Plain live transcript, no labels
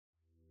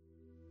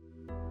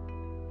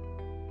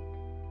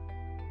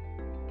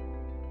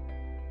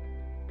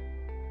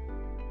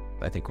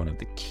I think one of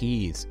the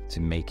keys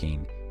to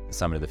making the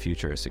Summit of the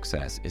Future a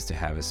success is to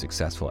have a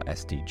successful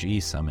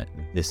SDG summit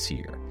this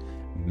year.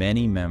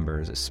 Many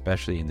members,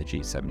 especially in the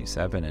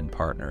G77 and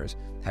partners,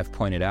 have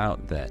pointed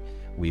out that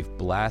we've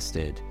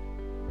blasted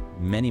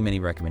many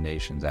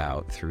recommendations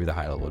out through the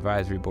high-level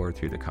advisory board,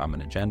 through the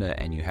common agenda,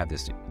 and you have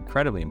this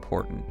incredibly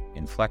important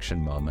inflection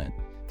moment,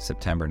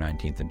 September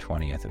 19th and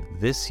 20th of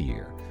this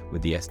year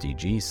with the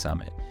SDG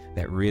summit,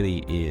 that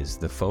really is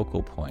the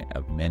focal point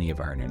of many of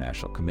our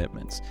international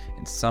commitments.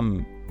 And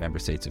some member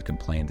states have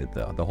complained that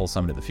the whole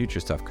Summit of the Future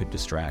stuff could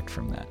distract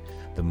from that.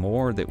 The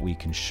more that we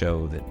can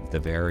show that the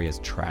various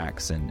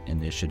tracks and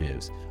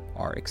initiatives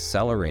are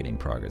accelerating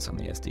progress on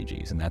the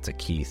SDGs, and that's a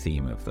key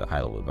theme of the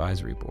high-level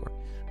advisory board,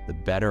 the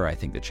better I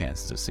think the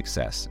chances of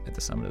success at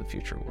the Summit of the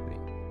Future will be.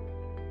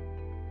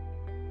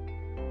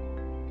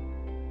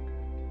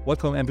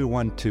 Welcome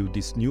everyone to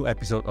this new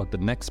episode of The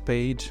Next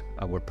Page,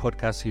 our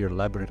podcast here at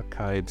Library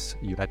Archives,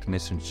 United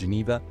Nations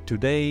Geneva.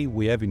 Today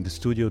we have in the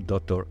studio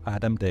Dr.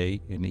 Adam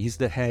Day, and he's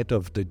the head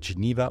of the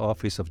Geneva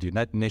office of the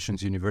United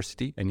Nations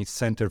University and its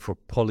Center for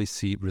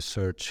Policy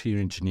Research here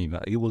in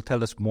Geneva. He will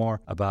tell us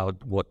more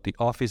about what the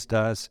office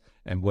does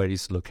and where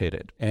it's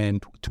located.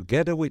 And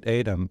together with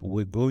Adam,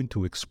 we're going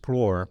to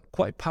explore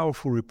quite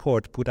powerful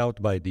report put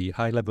out by the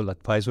High-Level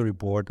Advisory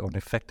Board on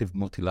Effective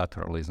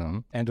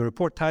Multilateralism. And the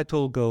report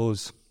title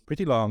goes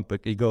pretty long, but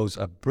it goes,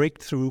 A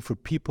Breakthrough for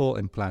People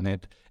and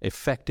Planet,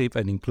 Effective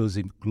and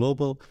Inclusive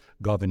Global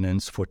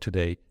Governance for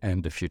Today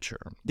and the Future.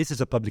 This is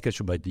a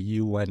publication by the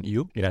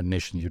UNU, United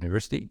Nations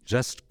University,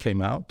 just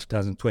came out,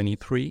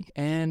 2023,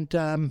 and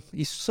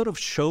it sort of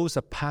shows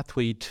a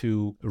pathway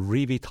to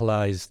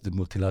revitalize the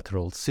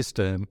multilateral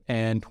system.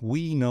 And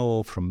we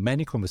know from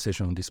many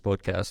conversations on this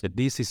podcast that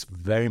this is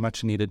very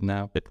much needed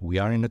now, that we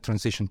are in a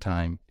transition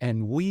time,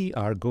 and we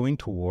are going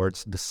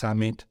towards the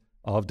summit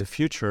of the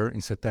future in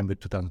September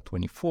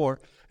 2024.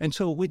 And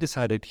so we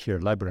decided here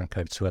at Library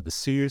Archives to have a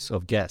series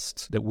of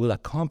guests that will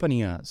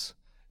accompany us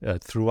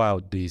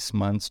throughout these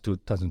months,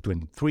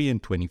 2023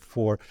 and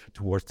 24,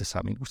 towards the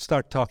summit. We'll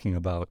start talking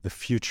about the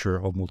future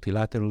of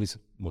multilateralism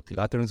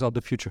of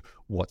the future,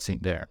 what's in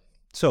there.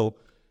 So,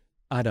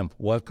 Adam,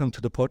 welcome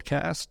to the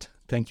podcast.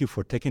 Thank you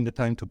for taking the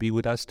time to be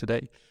with us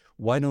today.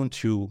 Why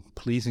don't you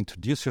please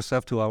introduce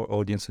yourself to our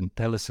audience and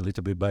tell us a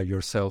little bit about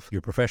yourself,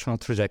 your professional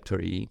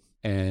trajectory,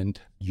 and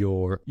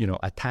your,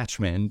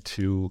 attachment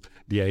to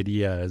the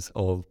ideas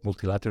of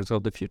multilateralism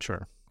of the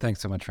future.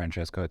 Thanks so much,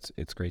 Francesco.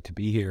 It's great to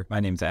be here. My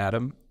name's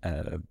Adam.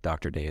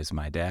 Dr. Day is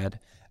my dad.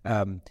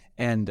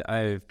 And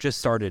I've just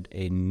started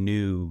a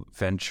new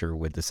venture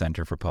with the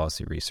Center for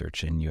Policy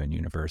Research in UN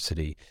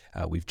University.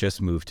 We've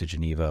just moved to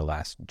Geneva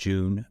last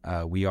June.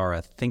 We are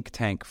a think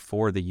tank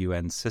for the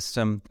UN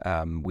system.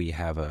 We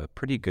have a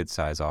pretty good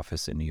size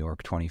office in New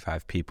York,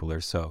 25 people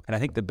or so. And I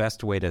think the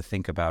best way to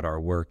think about our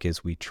work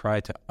is we try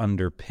to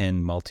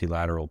underpin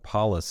multilateral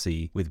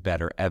policy with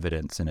better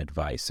evidence and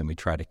advice. And we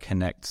try to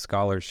connect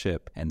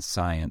scholarship and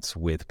science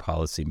with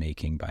policy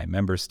making by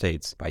member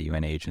states, by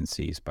UN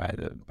agencies, by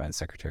the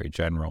Secretary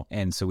General.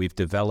 And so we've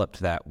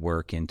developed that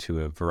work into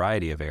a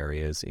variety of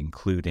areas,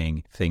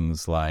 including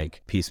things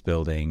like peace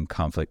building,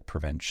 conflict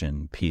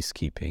prevention,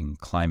 peacekeeping,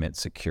 climate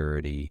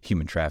security,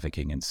 human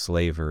trafficking and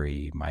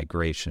slavery,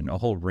 migration, a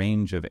whole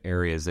range of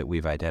areas that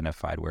we've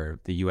identified where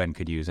the UN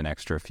could use an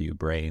extra few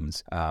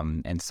brains.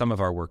 And some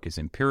of our work is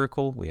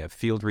empirical. We have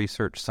field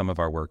research. Some of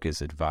our work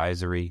is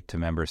advisory to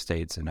member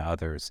states and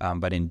others.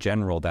 But in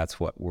general, that's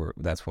what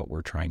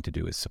we're trying to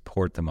do, is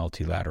support the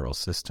multilateral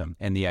system.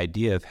 And the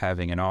idea of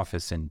having an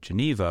office in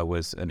Geneva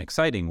was an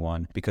exciting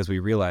one because we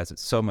realized that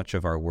so much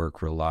of our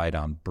work relied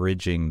on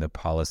bridging the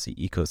policy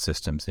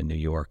ecosystems in New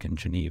York and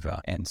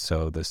Geneva. And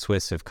so the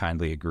Swiss have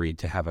kindly agreed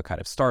to have a kind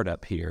of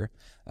startup here,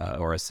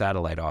 or a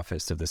satellite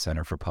office of the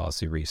Center for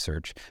Policy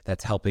Research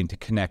that's helping to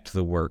connect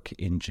the work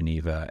in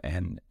Geneva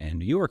and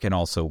New York, and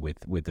also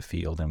with the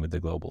field and with the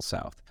Global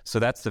South. So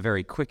that's the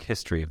very quick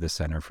history of the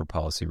Center for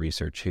Policy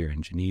Research here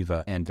in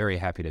Geneva, and very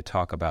happy to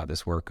talk about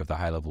this work of the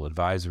High-Level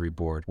Advisory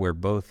Board, where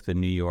both the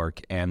New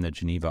York and the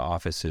Geneva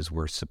offices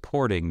were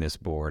supporting this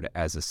board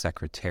as a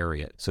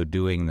secretariat. So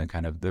doing the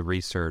kind of the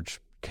research,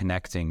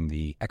 connecting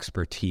the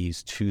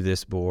expertise to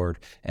this board,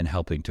 and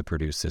helping to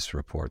produce this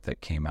report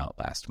that came out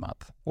last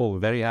month. Well, we're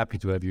very happy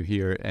to have you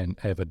here and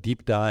have a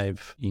deep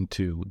dive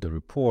into the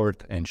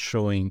report and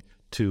showing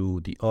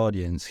to the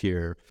audience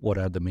here what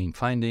are the main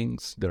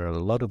findings. There are a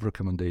lot of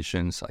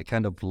recommendations. I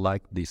kind of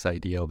like this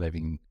idea of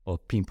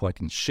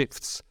pinpointing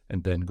shifts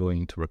and then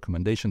going to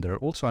recommendation. There are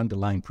also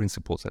underlying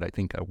principles that I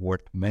think are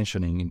worth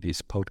mentioning in this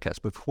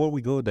podcast. Before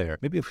we go there,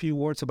 maybe a few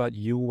words about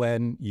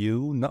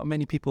UNU. Not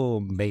many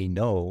people may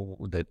know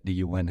that the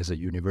UN is a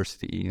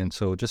university. And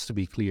so just to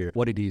be clear,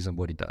 what it is and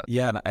what it does.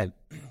 Yeah,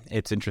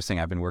 it's interesting.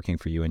 I've been working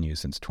for UNU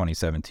since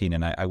 2017,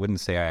 and I wouldn't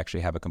say I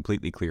actually have a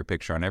completely clear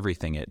picture on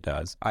everything it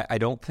does. I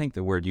don't think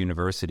the word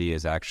university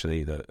is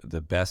actually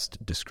the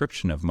best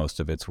description of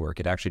most of its work.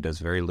 It actually does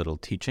very little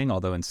teaching,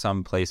 although in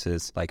some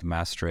places, like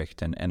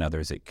Maastricht and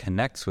others, it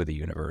connects with a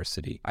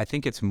university. I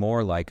think it's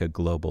more like a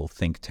global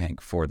think tank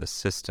for the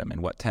system.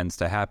 And what tends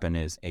to happen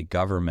is a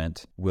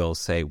government will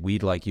say,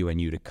 we'd like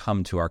UNU to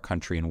come to our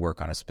country and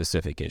work on a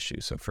specific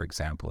issue. So for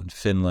example, in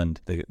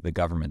Finland, the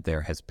government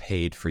there has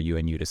paid for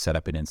UNU to set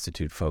up an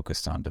institute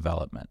focused on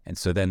development. And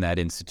so then that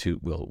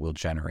institute will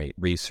generate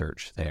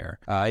research there.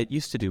 It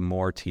used to do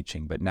more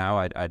teaching, but now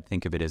I'd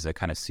think of it as a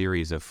kind of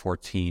series of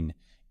 14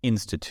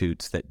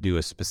 institutes that do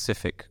a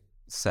specific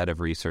set of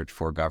research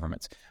for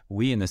governments.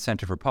 We in the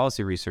Center for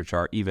Policy Research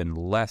are even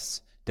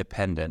less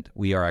dependent.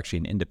 We are actually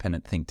an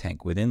independent think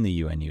tank within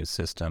the UNU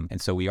system,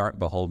 and so we aren't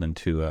beholden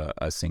to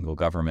a single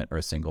government or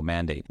a single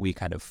mandate. We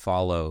kind of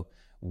follow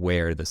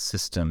where the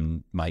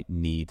system might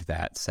need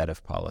that set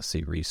of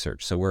policy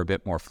research. So we're a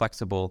bit more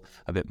flexible,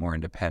 a bit more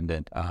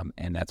independent,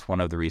 and that's one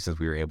of the reasons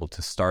we were able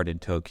to start in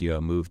Tokyo,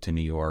 move to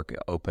New York,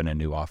 open a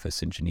new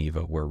office in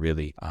Geneva. We're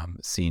really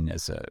seen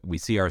as we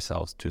see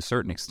ourselves to a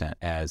certain extent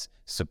as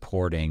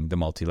supporting the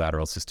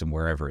multilateral system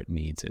wherever it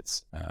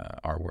needs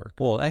our work.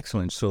 Well,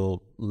 excellent.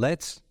 So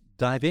let's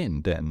dive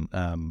in then.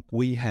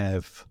 We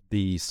have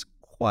this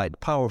quite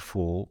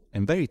powerful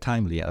and very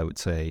timely, I would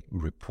say,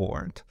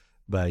 report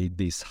by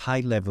this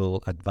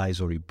high-level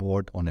advisory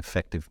board on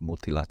effective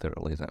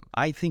multilateralism.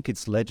 I think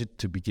it's legit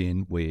to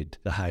begin with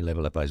the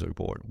high-level advisory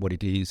board, what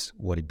it is,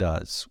 what it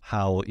does,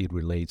 how it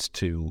relates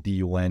to the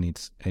UN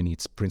and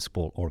its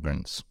principal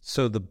organs.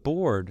 So the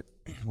board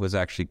was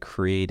actually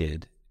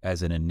created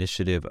as an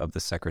initiative of the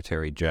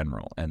Secretary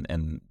General,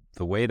 and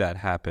the way that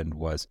happened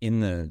was in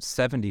the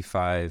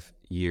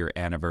 75-year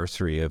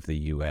anniversary of the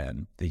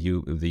UN, the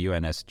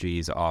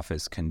UNSG's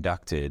office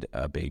conducted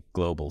a big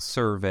global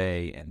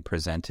survey and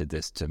presented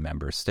this to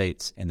member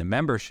states. And the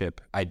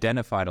membership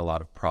identified a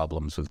lot of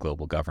problems with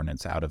global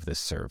governance out of this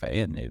survey,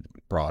 and it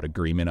brought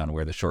agreement on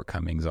where the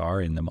shortcomings are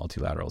in the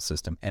multilateral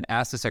system, and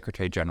asked the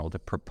Secretary General to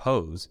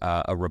propose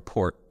a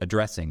report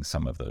addressing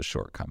some of those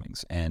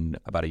shortcomings. And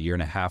about a year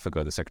and a half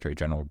ago, the Secretary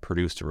General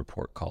produced a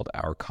report called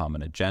Our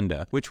Common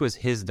Agenda, which was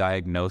his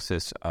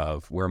diagnosis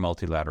of where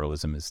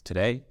multilateralism is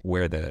today,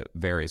 where the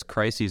various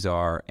crises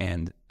are,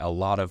 and a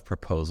lot of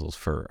proposals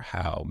for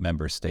how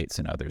member states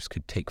and others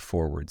could take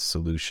forward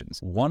solutions.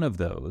 One of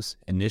those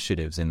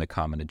initiatives in the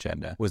Common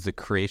Agenda was the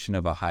creation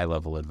of a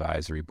high-level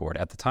advisory board.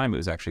 At the time, it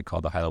was actually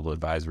called the High-Level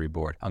Advisory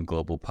Board on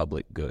Global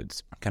Public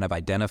Goods. Kind of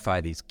identify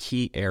these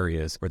key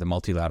areas where the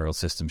multilateral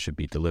system should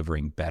be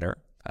delivering better.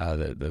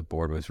 The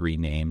board was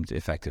renamed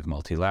Effective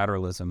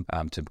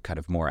Multilateralism to kind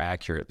of more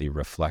accurately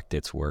reflect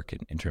its work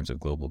in terms of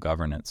global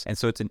governance. And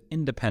so it's an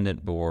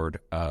independent board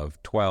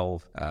of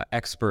 12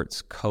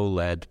 experts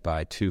co-led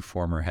by two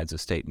former heads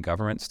of state and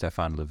government,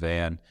 Stefan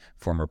Löfven,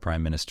 former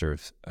Prime Minister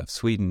of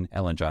Sweden,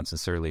 Ellen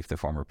Johnson-Sirleaf, the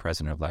former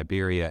President of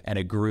Liberia, and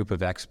a group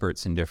of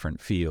experts in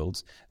different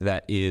fields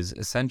that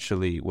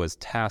was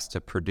tasked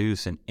to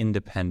produce an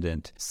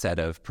independent set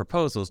of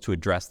proposals to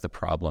address the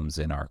problems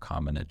in our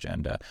common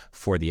agenda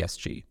for the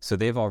SG. So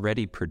they've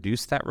already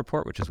produced that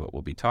report, which is what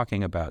we'll be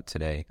talking about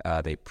today.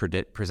 They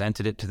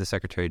presented it to the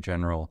Secretary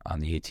General on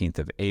the 18th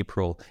of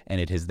April,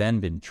 and it has then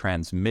been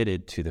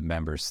transmitted to the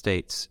member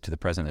states, to the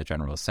President of the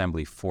General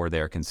Assembly for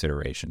their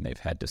consideration. They've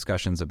had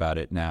discussions about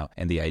it now,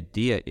 and the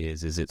idea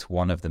is it's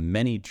one of the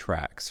many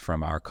tracks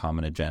from our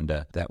common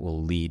agenda that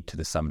will lead to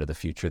the Summit of the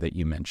Future that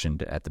you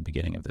mentioned at the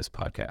beginning of this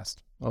podcast.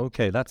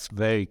 Okay, that's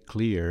very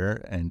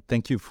clear, and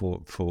thank you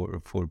for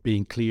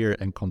being clear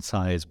and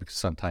concise, because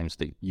sometimes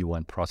the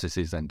UN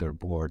processes and their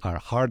board are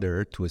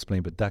harder to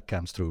explain, but that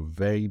comes through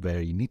very,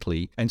 very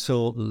neatly. And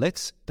so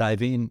let's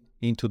dive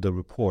into the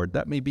report.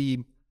 That may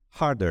be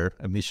harder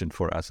a mission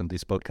for us on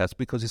this podcast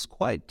because it's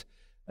quite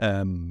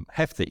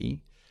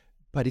hefty,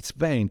 but it's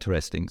very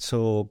interesting.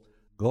 So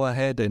go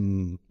ahead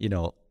and,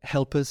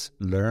 help us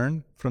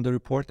learn from the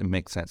report and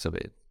make sense of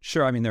it.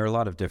 Sure. I mean, there are a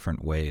lot of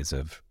different ways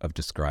of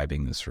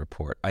describing this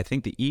report. I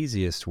think the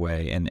easiest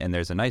way, and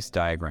there's a nice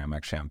diagram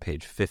actually on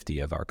page 50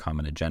 of our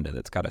common agenda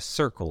that's got a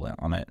circle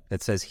on it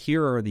that says,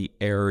 here are the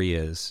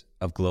areas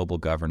of global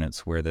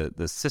governance where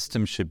the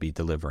system should be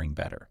delivering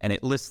better. And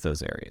it lists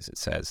those areas. It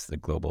says the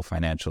global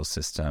financial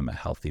system, a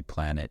healthy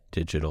planet,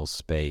 digital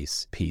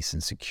space, peace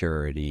and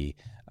security,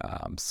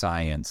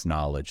 science,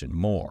 knowledge, and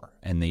more.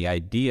 And the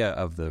idea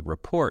of the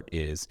report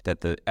is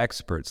that the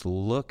experts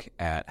look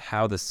at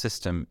how the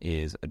system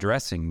is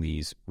addressing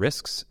these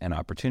risks and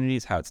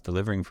opportunities, how it's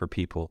delivering for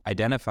people,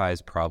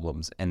 identifies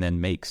problems, and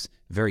then makes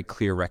very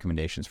clear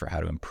recommendations for how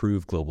to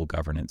improve global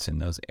governance in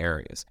those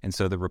areas. And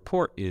so the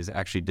report is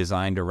actually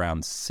designed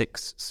around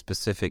 6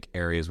 specific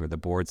areas where the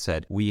board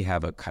said we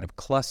have a kind of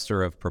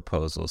cluster of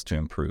proposals to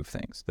improve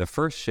things. The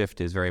first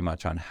shift is very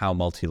much on how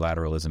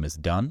multilateralism is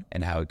done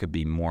and how it could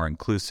be more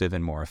inclusive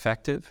and more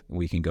effective.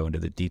 We can go into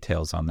the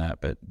details on that,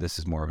 but this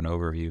is more of an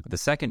overview. The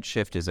second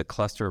shift is a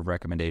cluster of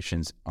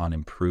recommendations on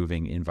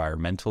improving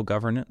environmental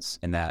governance,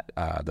 and that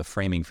the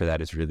framing for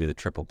that is really the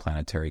triple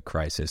planetary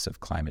crisis of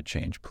climate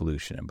change,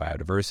 pollution, and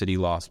biodiversity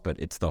loss, but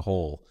it's the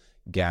whole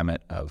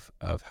gamut of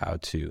how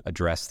to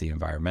address the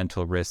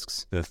environmental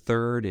risks. The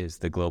third is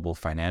the global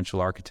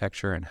financial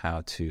architecture and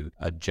how to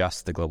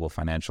adjust the global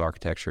financial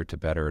architecture to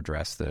better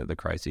address the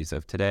crises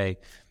of today.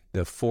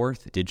 The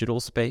fourth,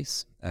 digital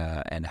space,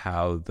 and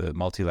how the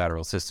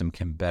multilateral system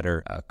can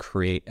better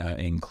create an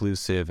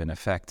inclusive and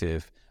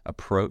effective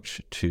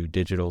approach to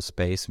digital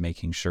space,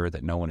 making sure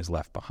that no one is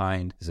left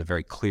behind. There's a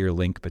very clear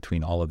link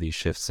between all of these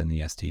shifts in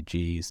the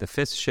SDGs. The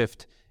fifth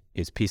shift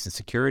is peace and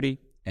security,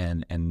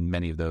 and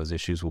many of those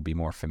issues will be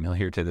more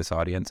familiar to this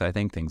audience, I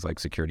think, things like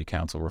Security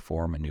Council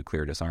reform and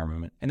nuclear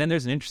disarmament. And then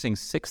there's an interesting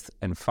sixth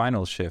and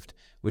final shift,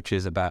 which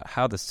is about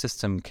how the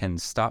system can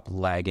stop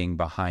lagging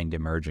behind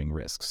emerging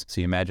risks.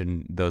 So you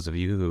imagine those of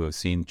you who have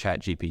seen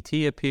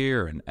ChatGPT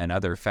appear and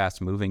other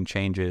fast-moving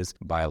changes,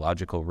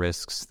 biological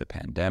risks, the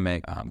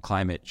pandemic,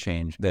 climate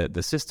change.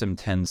 The system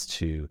tends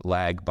to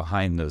lag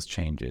behind those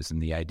changes.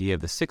 And the idea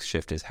of the sixth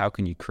shift is how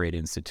can you create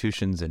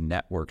institutions and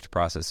networked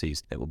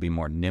processes that will be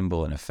more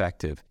nimble and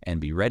effective and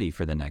be ready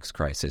for the next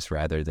crisis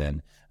rather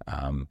than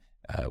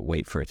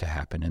wait for it to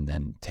happen and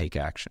then take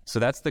action. So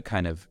that's the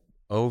kind of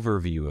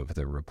overview of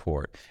the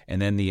report.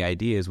 And then the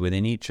idea is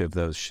within each of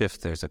those shifts,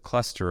 there's a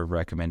cluster of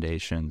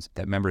recommendations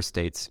that member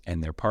states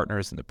and their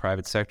partners in the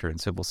private sector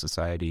and civil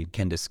society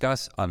can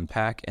discuss,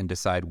 unpack, and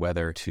decide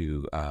whether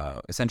to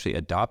essentially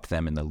adopt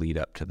them in the lead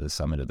up to the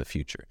Summit of the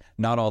Future.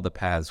 Not all the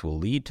paths will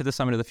lead to the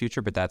Summit of the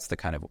Future, but that's the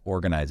kind of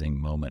organizing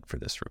moment for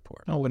this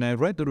report. Now, when I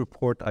read the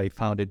report, I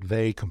found it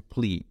very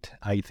complete.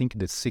 I think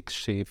the 6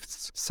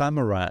 shifts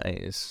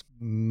summarize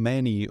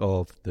many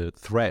of the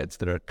threads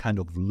that are kind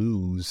of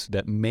loose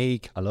that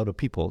make a lot of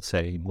people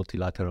say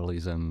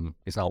multilateralism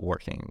is not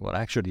working. Well,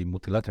 actually,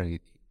 multilateralism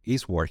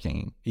is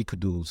working. It could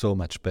do so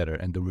much better.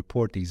 And the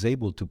report is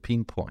able to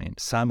pinpoint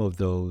some of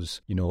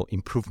those,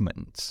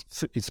 improvements,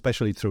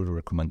 especially through the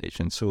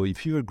recommendations. So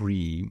if you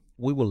agree,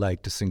 we would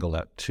like to single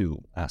out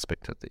 2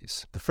 aspects of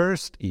this. The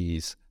first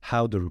is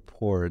how the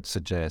report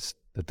suggests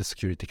that the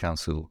Security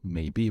Council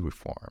may be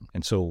reformed.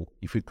 And so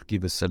if you could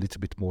give us a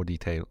little bit more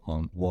detail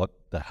on what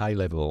the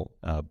high-level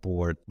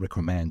board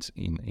recommends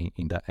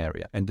in that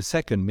area. And the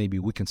second, maybe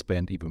we can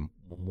spend even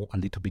a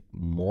little bit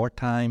more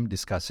time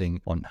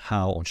discussing on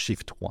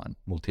shift 1,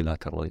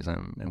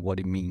 multilateralism, and what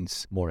it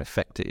means more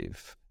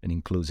effective and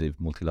inclusive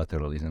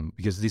multilateralism,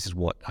 because this is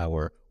what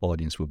our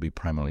audience will be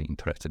primarily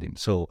interested in.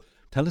 So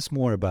tell us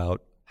more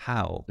about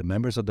how the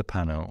members of the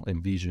panel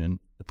envision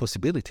the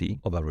possibility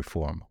of a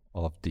reform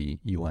of the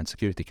UN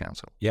Security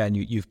Council. Yeah, and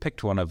you've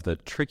picked one of the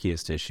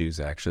trickiest issues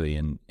actually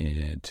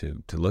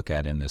to look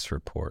at in this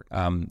report.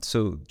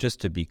 So just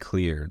to be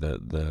clear,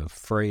 the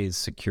phrase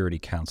Security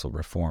Council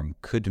reform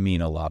could mean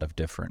a lot of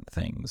different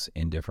things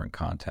in different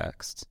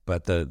contexts.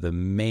 But the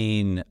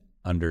main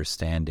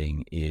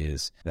understanding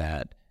is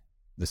that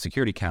the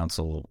Security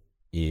Council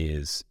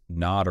is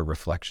not a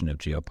reflection of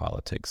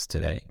geopolitics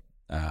today.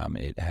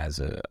 It has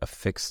a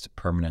fixed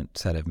permanent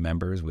set of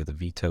members with a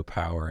veto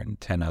power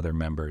and 10 other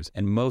members.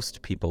 And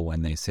most people,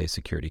 when they say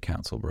Security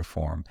Council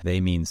reform,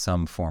 they mean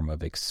some form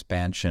of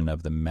expansion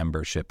of the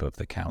membership of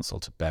the Council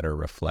to better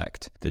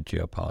reflect the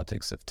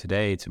geopolitics of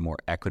today, to more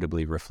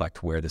equitably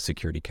reflect where the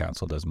Security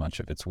Council does much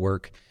of its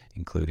work,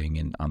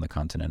 including on the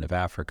continent of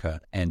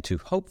Africa, and to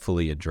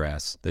hopefully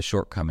address the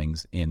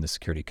shortcomings in the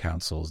Security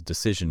Council's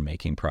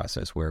decision-making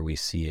process, where we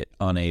see it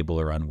unable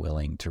or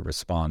unwilling to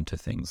respond to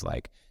things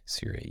like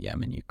Syria,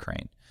 Yemen,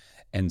 Ukraine.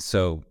 And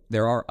so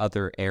there are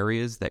other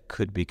areas that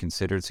could be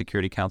considered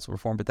Security Council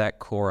reform, but that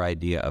core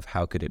idea of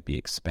how could it be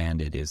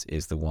expanded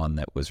is the one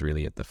that was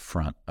really at the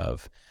front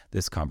of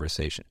this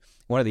conversation.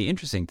 One of the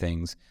interesting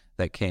things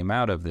that came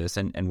out of this,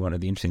 and one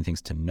of the interesting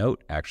things to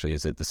note actually,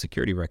 is that the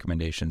security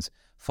recommendations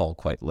fall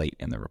quite late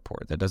in the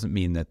report. That doesn't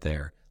mean that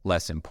they're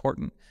less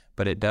important,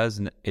 but it does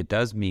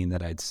mean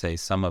that I'd say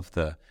some of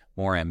the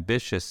more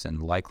ambitious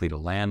and likely to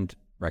land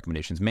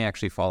recommendations may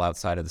actually fall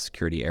outside of the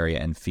security area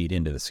and feed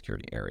into the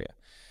security area.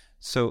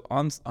 So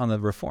on the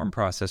reform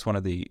process, one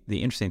of the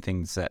interesting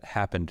things that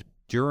happened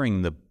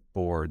during the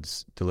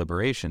board's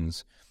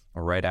deliberations,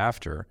 or right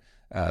after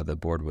the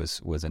board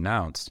was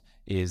announced,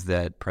 is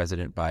that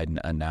President Biden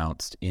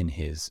announced in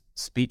his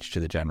speech to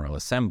the General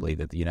Assembly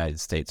that the United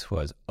States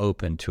was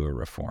open to a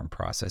reform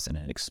process and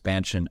an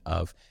expansion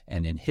of,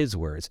 and in his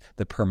words,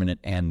 the permanent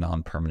and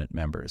non-permanent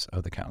members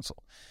of the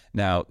Council.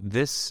 Now,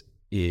 this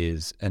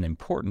is an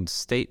important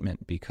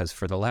statement because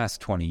for the last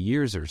 20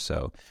 years or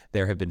so,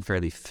 there have been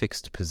fairly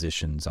fixed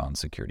positions on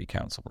Security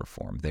Council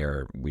reform.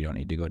 We don't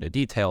need to go into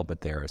detail,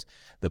 but there's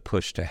the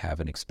push to have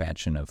an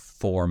expansion of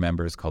 4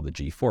 members called the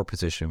G4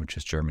 position, which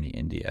is Germany,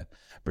 India,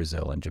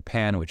 Brazil, and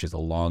Japan, which is a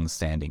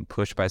long-standing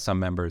push by some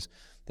members.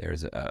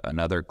 There's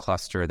another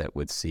cluster that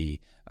would see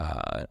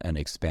an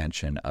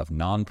expansion of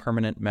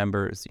non-permanent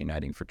members, the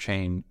Uniting for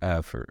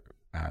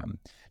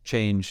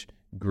Change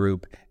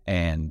group,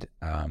 and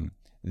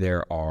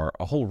there are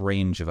a whole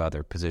range of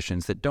other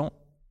positions that don't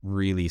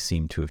really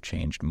seem to have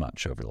changed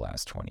much over the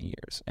last 20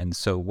 years. And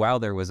so while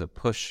there was a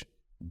push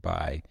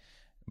by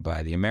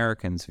the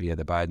Americans via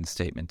the Biden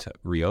statement to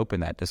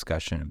reopen that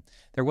discussion,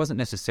 there wasn't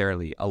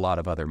necessarily a lot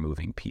of other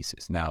moving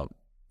pieces. Now,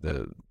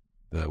 the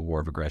the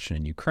war of aggression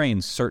in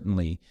Ukraine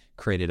certainly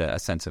created a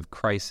sense of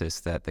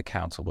crisis that the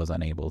council was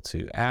unable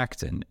to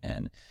act and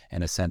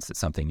a sense that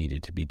something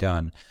needed to be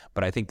done.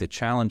 But I think the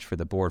challenge for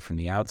the board from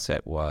the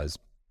outset was,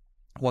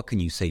 what can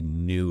you say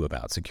new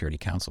about Security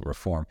Council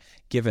reform,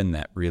 given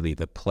that really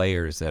the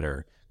players that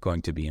are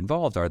going to be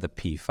involved are the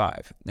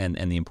P5? And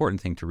the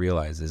important thing to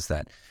realize is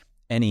that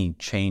any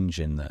change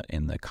in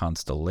the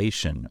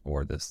constellation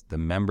or the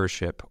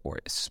membership, or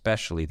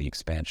especially the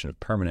expansion of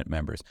permanent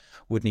members,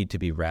 would need to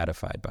be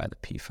ratified by the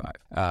P5.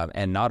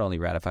 And not only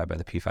ratified by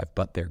the P5,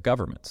 but their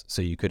governments.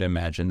 So you could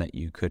imagine that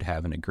you could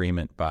have an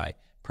agreement by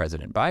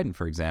President Biden,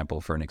 for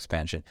example, for an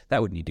expansion.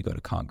 That would need to go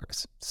to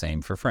Congress.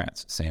 Same for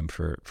France, same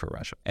for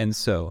Russia. And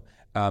so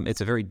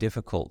it's a very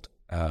difficult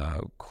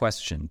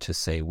question to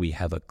say we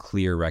have a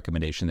clear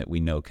recommendation that we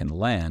know can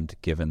land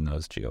given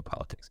those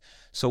geopolitics.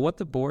 So what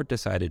the board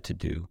decided to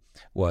do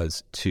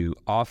was to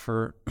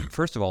offer,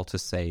 first of all, to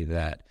say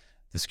that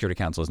the Security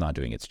Council is not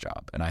doing its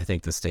job. And I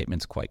think the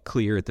statement's quite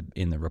clear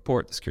in the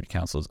report. The Security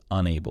Council is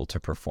unable to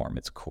perform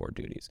its core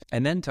duties.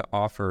 And then to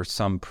offer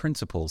some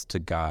principles to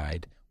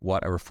guide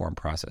what a reform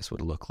process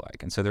would look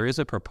like. And so there is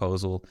a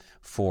proposal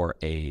for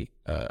a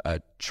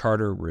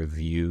charter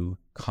review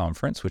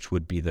conference, which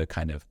would be the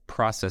kind of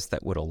process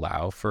that would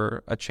allow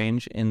for a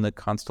change in the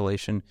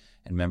constellation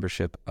and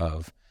membership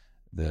of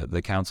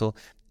the council.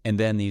 And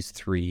then these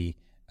three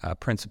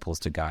principles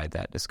to guide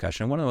that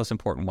discussion. One of the most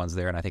important ones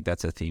there, and I think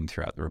that's a theme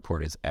throughout the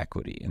report, is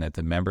equity, and that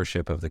the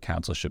membership of the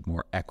council should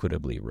more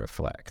equitably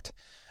reflect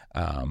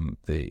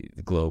the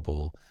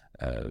global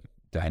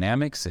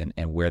dynamics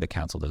and where the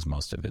council does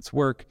most of its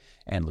work.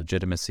 And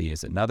legitimacy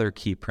is another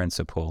key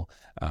principle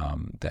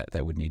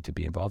that would need to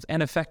be involved.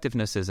 And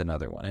effectiveness is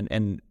another one.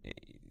 And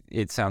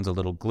it sounds a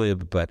little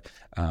glib, but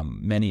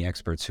many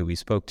experts who we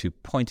spoke to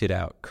pointed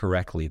out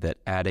correctly that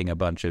adding a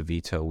bunch of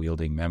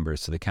veto-wielding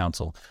members to the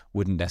council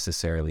wouldn't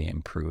necessarily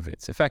improve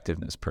its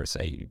effectiveness per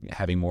se.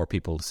 Having more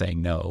people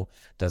saying no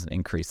doesn't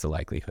increase the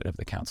likelihood of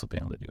the council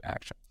being able to do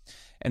action.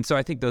 And so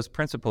I think those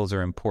principles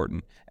are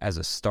important as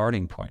a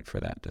starting point for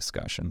that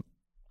discussion.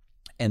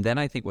 And then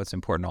I think what's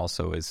important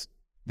also is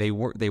they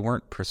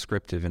weren't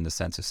prescriptive in the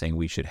sense of saying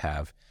we should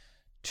have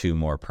 2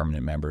 more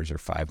permanent members or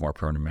 5 more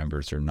permanent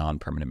members or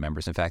non-permanent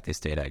members. In fact, they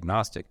stayed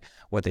agnostic.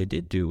 What they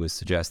did do was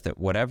suggest that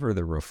whatever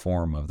the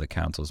reform of the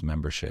council's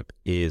membership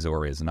is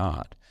or is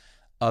not,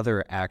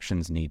 other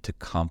actions need to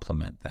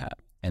complement that.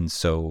 And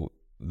so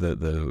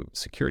the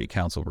Security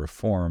Council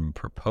reform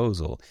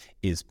proposal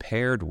is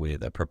paired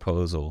with a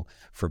proposal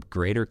for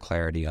greater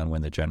clarity on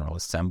when the General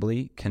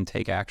Assembly can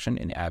take action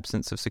in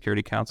absence of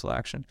Security Council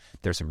action.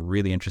 There's some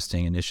really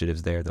interesting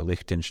initiatives there. The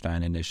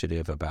Liechtenstein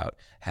initiative about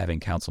having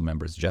council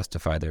members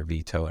justify their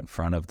veto in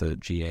front of the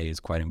GA is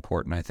quite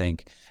important, I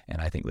think.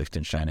 And I think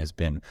Liechtenstein has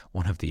been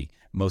one of the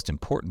most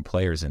important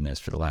players in this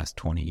for the last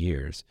 20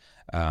 years.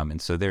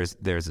 And so there's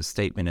a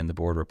statement in the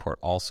board report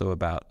also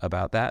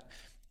about that.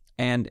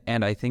 And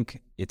I think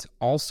it's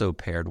also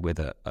paired with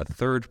a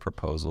third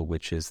proposal,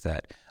 which is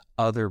that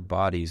other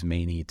bodies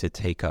may need to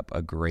take up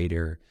a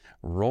greater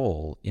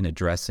role in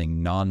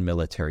addressing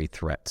non-military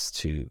threats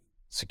to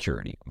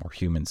security or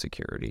human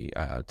security,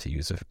 to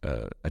use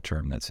a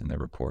term that's in the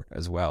report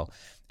as well.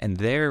 And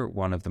there,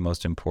 one of the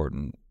most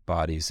important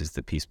bodies is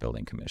the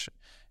Peacebuilding Commission.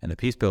 And the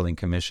Peacebuilding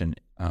Commission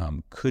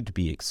could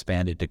be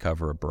expanded to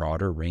cover a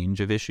broader range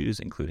of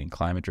issues, including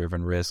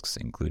climate-driven risks,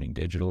 including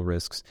digital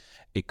risks.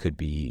 It could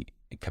be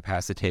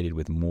capacitated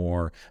with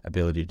more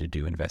ability to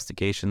do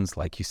investigations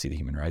like you see the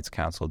Human Rights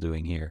Council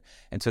doing here.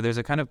 And so there's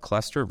a kind of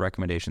cluster of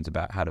recommendations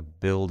about how to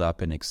build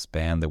up and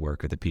expand the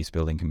work of the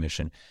Peacebuilding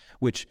Commission,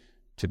 which,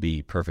 to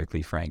be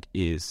perfectly frank,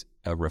 is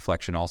a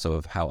reflection also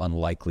of how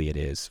unlikely it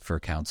is for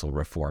council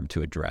reform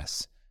to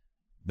address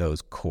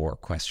those core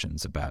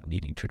questions about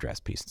needing to address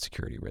peace and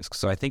security risks.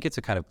 So I think it's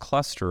a kind of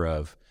cluster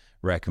of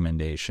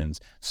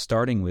recommendations,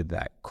 starting with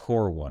that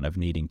core one of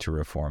needing to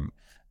reform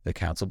the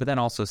council, but then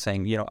also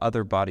saying,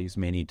 other bodies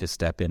may need to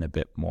step in a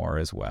bit more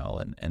as well.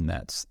 And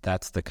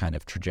that's the kind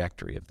of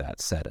trajectory of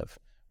that set of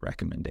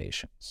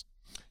recommendations.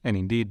 And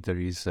indeed, there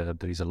is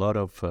a lot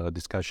of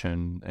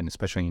discussion, and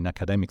especially in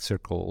academic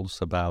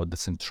circles, about the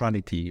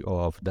centrality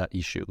of that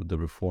issue, the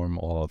reform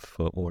of,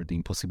 or the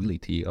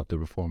impossibility of the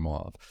reform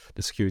of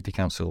the Security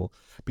Council,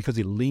 because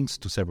it links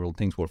to several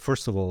things. Well,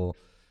 first of all,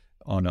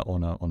 on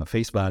a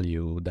face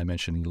value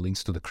dimension, it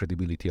links to the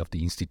credibility of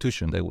the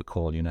institution that we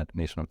call United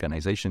Nations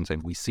organizations.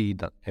 And we see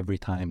that every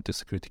time the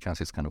Security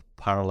Council is kind of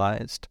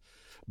paralyzed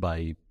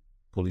by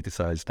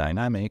politicized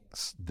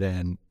dynamics,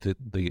 then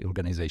the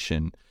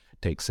organization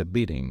takes a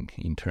beating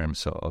in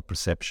terms of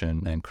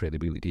perception and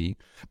credibility.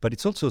 But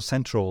it's also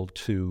central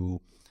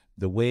to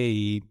the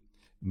way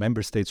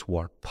member states who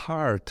are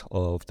part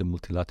of the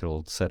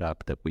multilateral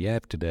setup that we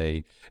have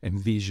today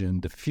envision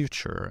the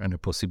future and the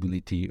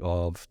possibility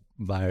of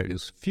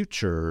various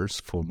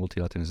futures for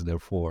multilateralism,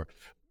 therefore,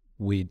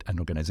 with an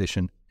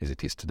organization as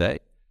it is today.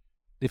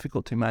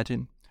 Difficult to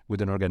imagine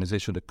with an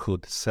organization that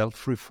could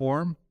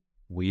self-reform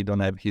We don't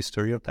have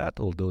history of that,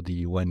 although the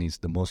UN is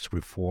the most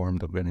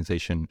reformed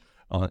organization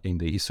in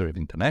the history of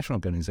international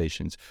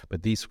organizations,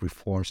 but these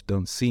reforms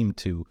don't seem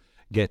to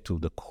get to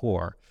the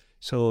core.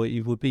 So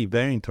it would be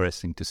very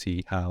interesting to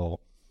see how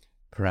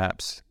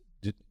perhaps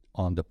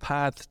on the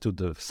path to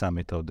the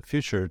Summit of the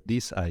Future,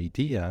 this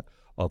idea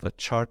of a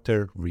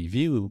charter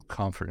review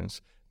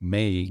conference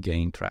may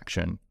gain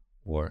traction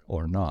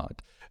or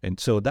not. And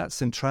so that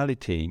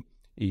centrality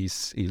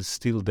is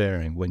still there.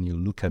 And when you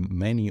look at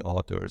many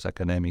authors,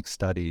 academic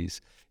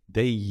studies,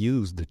 they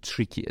use the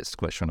trickiest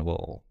question of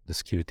all, the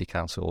Security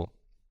Council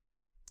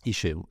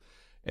issue,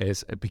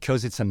 is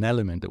because it's an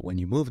element that when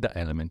you move the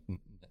element,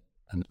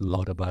 a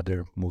lot of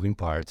other moving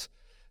parts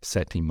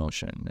set in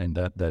motion. And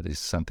that is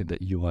something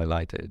that you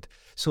highlighted.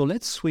 So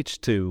let's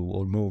switch to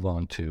or move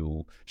on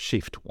to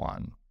shift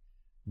one,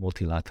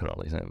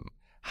 multilateralism.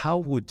 How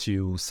would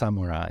you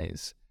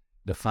summarize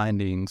the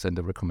findings and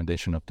the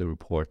recommendation of the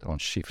report on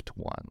shift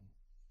one?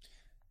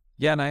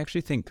 Yeah, and I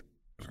actually think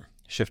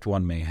shift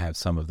one may have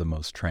some of the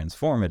most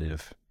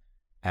transformative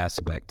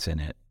aspects in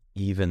it,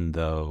 even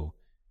though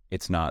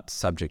it's not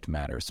subject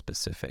matter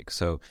specific.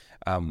 So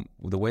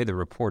the way the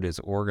report is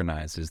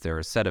organized is there are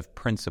a set of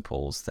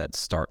principles that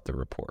start the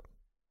report.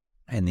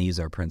 And these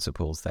are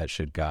principles that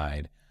should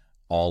guide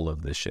all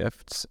of the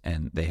shifts,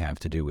 and they have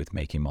to do with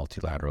making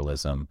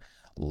multilateralism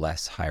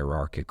less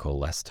hierarchical,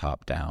 less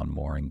top-down,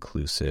 more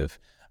inclusive,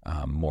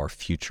 more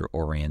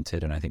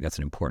future-oriented. And I think that's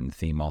an important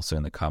theme also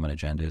in the Common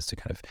Agenda, is to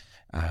kind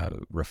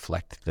of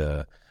reflect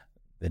the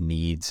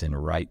needs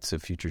and rights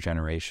of future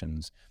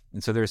generations.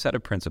 And so there are a set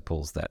of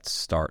principles that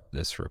start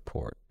this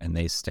report, and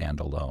they stand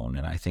alone.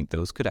 And I think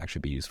those could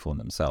actually be useful in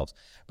themselves.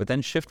 But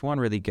then shift one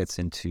really gets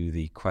into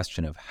the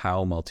question of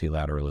how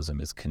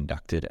multilateralism is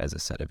conducted as a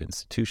set of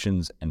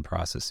institutions and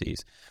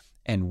processes,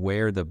 and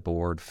where the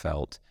board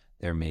felt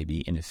there may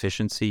be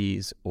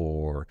inefficiencies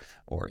or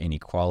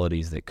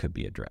inequalities that could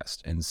be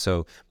addressed. And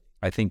so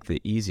I think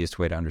the easiest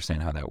way to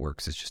understand how that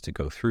works is just to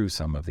go through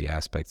some of the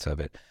aspects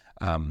of it.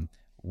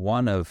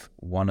 One of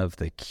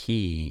the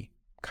key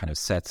kind of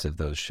sets of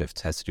those shifts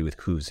has to do with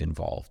who's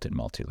involved in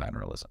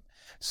multilateralism.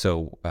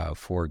 So,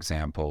 for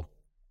example,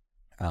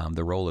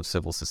 the role of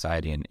civil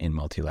society in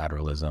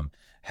multilateralism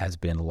has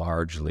been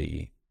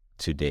largely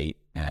to date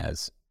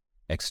as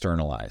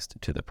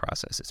externalized to the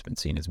process. It's been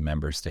seen as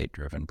member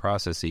state-driven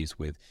processes,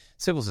 with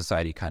civil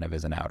society kind of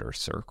as an outer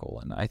circle.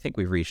 And I think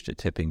we've reached a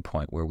tipping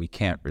point where we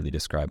can't really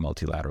describe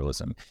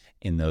multilateralism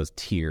in those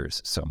tiers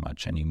so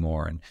much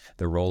anymore. And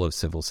the role of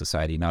civil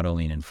society, not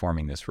only in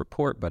informing this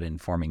report, but in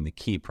informing the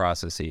key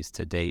processes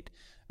to date,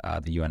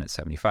 the UN at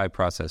 75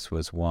 process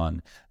was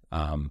one,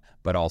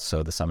 but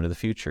also the Summit of the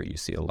Future. You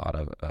see a lot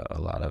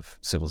of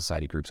civil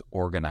society groups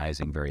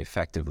organizing very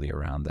effectively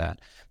around that.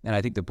 And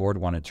I think the board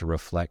wanted to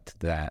reflect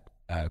that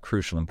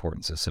crucial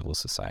importance of civil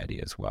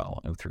society as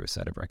well through a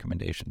set of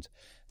recommendations.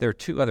 There are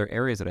two other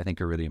areas that I think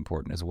are really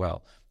important as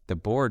well. The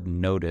board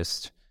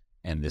noticed,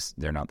 and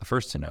they're not the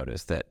first to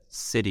notice, that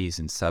cities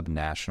and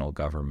subnational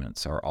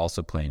governments are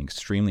also playing an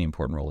extremely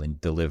important role in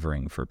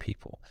delivering for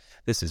people.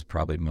 This is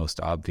probably most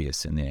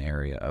obvious in the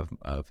area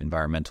of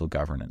environmental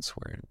governance,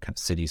 where kind of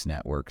cities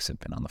networks have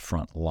been on the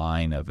front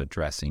line of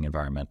addressing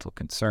environmental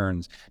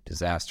concerns,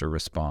 disaster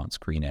response,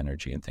 green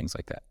energy, and things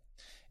like that.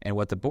 And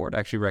what the board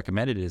actually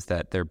recommended is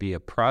that there be a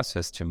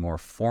process to more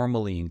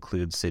formally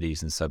include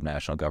cities and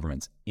subnational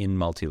governments in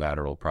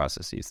multilateral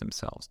processes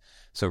themselves.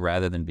 So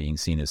rather than being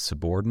seen as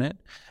subordinate,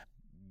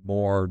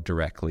 more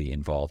directly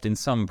involved in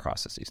some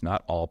processes,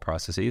 not all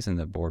processes. And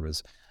the board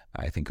was,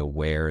 I think,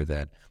 aware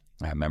that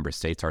member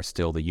states are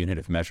still the unit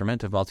of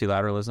measurement of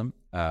multilateralism,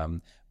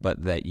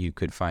 but that you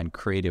could find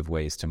creative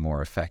ways to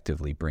more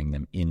effectively bring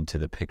them into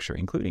the picture,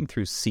 including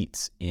through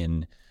seats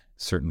in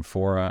certain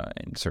fora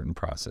and certain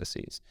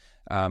processes.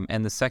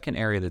 And the second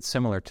area that's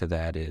similar to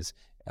that is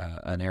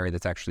an area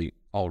that's actually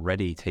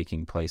already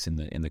taking place in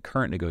the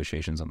current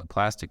negotiations on the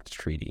plastics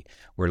treaty,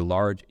 where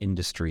large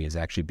industry is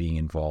actually being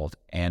involved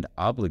and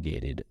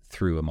obligated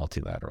through a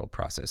multilateral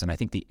process. And I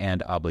think the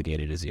 "and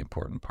obligated" is the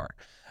important part.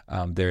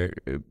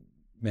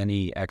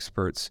 Many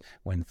experts,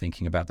 when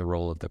thinking about the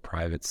role of the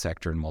private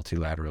sector in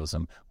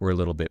multilateralism, were a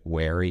little bit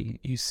wary.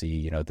 You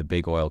see, the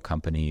big oil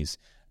companies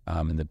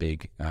and the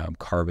big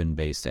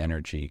carbon-based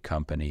energy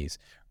companies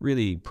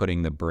really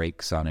putting the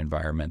brakes on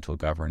environmental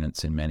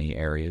governance in many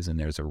areas. And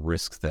there's a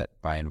risk that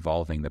by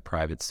involving the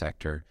private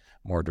sector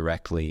more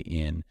directly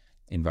in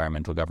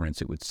environmental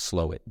governance, it would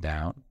slow it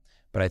down.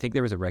 But I think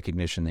there was a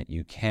recognition that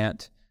you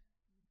can't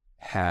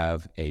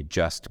have a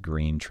just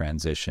green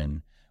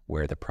transition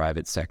where the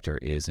private sector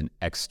is an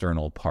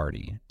external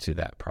party to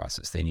that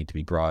process. They need to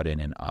be brought in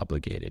and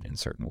obligated in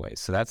certain ways.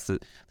 So that's the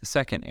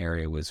second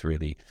area, was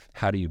really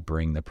how do you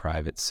bring the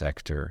private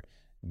sector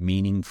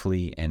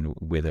meaningfully and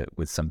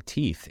with some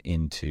teeth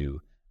into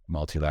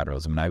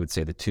multilateralism. And I would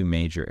say the two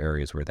major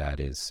areas where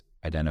that is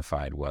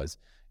identified was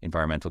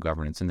environmental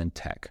governance and then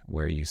tech,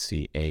 where you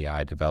see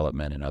AI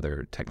development and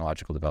other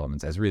technological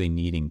developments as really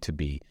needing to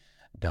be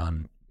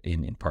done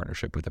in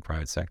partnership with the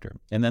private sector.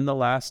 And then the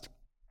last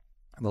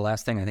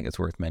thing I think it's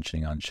worth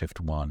mentioning on shift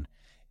one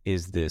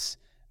is this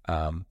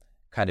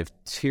kind of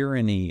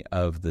tyranny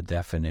of the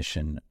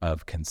definition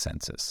of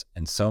consensus.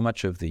 And so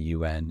much of the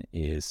UN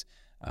is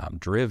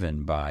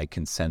driven by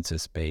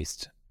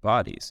consensus-based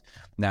bodies.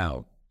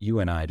 Now, you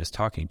and I, just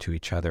talking to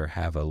each other,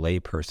 have a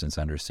layperson's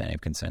understanding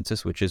of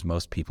consensus, which is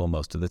most people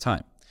most of the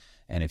time.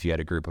 And if you had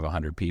a group of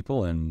 100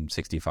 people and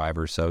 65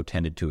 or so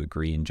tended to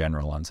agree in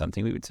general on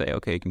something, we would say,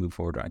 okay, you can move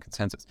forward on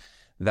consensus.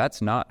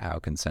 That's not how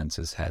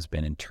consensus has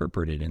been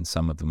interpreted in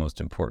some of the most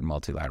important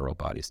multilateral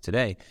bodies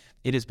today.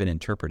 It has been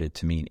interpreted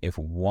to mean if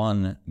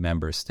one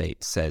member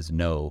state says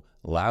no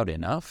loud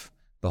enough,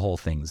 the whole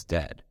thing's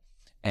dead.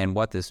 And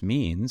what this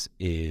means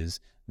is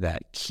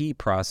that key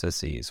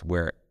processes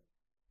where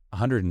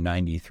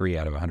 193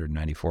 out of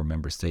 194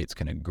 member states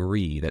can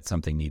agree that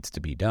something needs to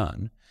be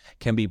done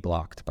can be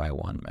blocked by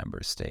one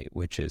member state,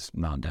 which is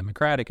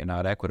non-democratic and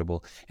not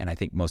equitable. And I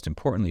think most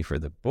importantly for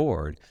the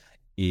board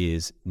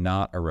is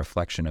not a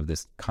reflection of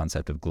this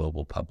concept of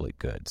global public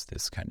goods,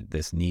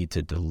 this need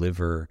to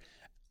deliver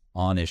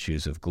on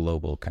issues of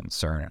global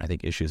concern. And I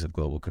think issues of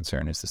global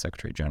concern is the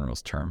Secretary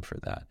General's term for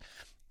that.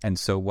 And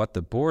so what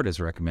the board has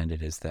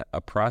recommended is that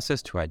a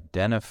process to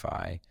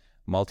identify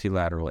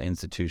multilateral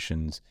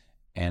institutions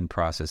and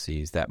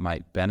processes that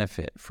might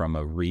benefit from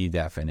a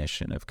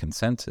redefinition of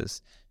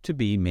consensus to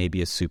be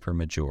maybe a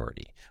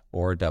supermajority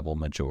or a double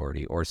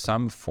majority or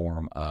some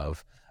form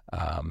of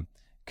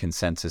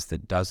consensus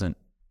that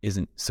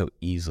isn't so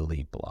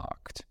easily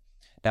blocked.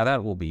 Now,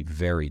 that will be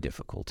very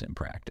difficult in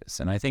practice.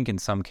 And I think in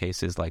some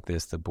cases like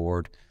this, the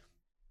board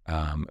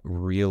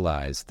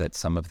realized that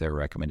some of their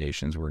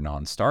recommendations were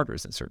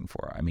non-starters in certain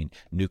fora. I mean,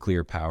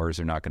 nuclear powers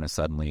are not going to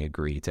suddenly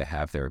agree to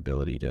have their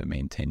ability to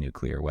maintain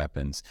nuclear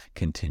weapons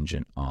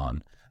contingent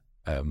on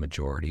a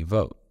majority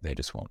vote. They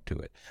just won't do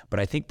it. But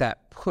I think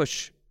that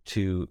push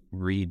to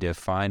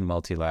redefine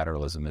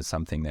multilateralism is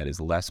something that is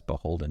less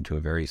beholden to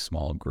a very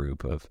small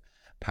group of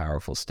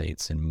powerful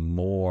states and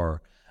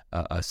more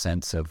a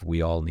sense of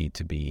we all need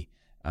to be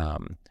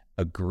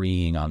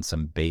agreeing on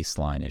some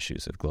baseline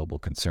issues of global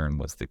concern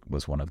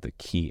was one of the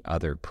key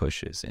other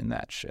pushes in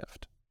that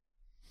shift.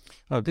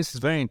 Oh, this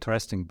is very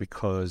interesting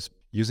because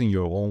using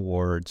your own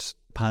words,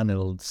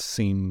 panels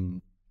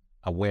seem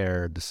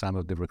aware that some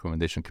of the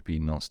recommendation could be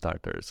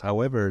non-starters.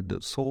 However,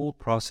 the whole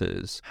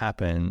process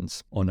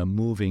happens on a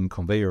moving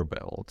conveyor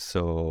belt.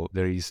 So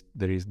there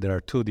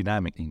are two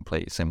dynamics in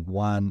place. And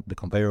one, the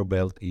conveyor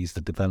belt is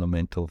the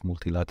development of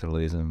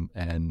multilateralism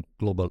and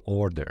global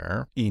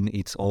order in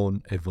its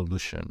own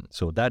evolution.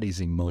 So that is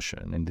in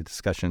motion and the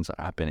discussions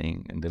are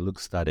happening and they look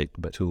static,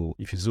 but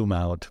if you zoom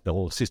out, the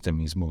whole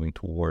system is moving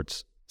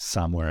towards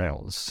somewhere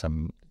else,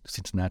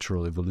 its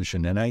natural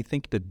evolution. And I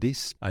think that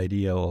this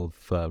idea of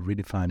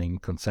redefining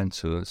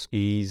consensus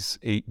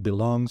it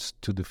belongs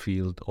to the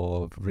field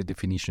of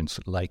redefinitions,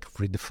 like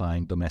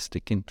redefine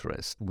domestic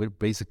interest. We're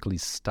basically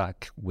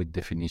stuck with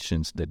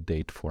definitions that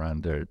date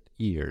 400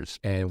 years,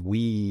 and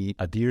we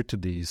adhere to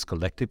these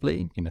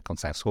collectively in a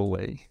consensual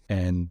way.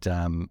 And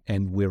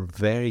we're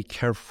very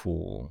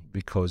careful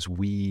because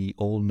we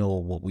all know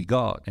what we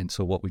got, and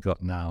so what we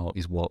got now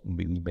is what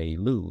we may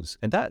lose,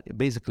 and that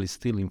basically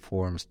still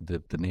informs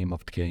the name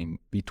of the game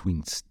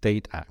between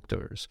state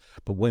actors.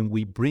 But when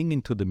we bring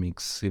into the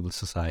mix civil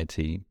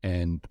society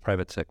and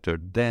private sector,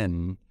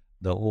 then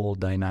the whole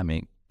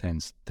dynamic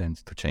tends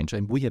to change,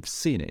 and we have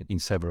seen it in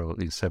several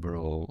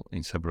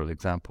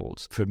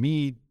examples. For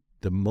me,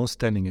 the most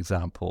telling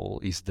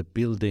example is the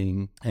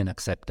building and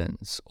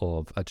acceptance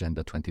of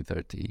Agenda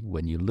 2030.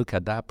 When you look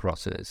at that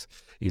process,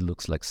 it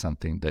looks like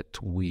something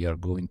that we are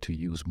going to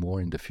use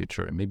more in the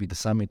future. And maybe the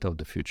summit of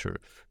the future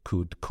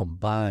could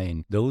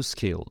combine those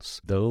skills,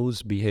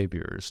 those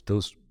behaviors,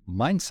 those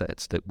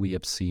mindsets that we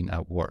have seen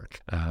at work,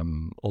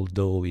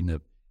 although in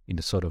a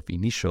sort of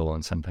initial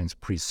and sometimes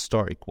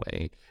prehistoric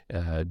way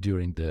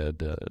during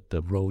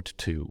the road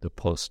to the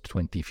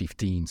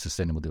post-2015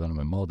 Sustainable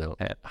Development Model,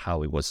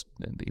 how it was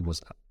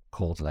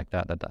called like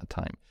that at that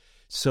time.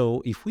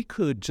 So if we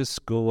could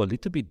just go a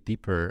little bit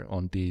deeper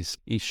on this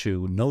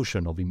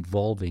notion of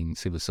involving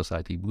civil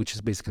society, which is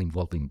basically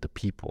involving the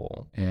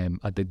people,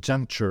 at the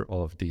juncture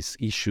of these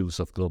issues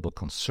of global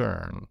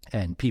concern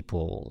and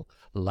people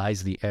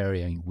lies the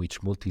area in which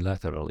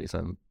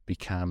multilateralism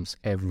becomes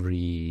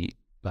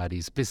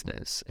everybody's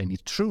business, and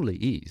it truly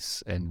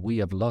is, and we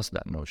have lost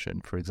that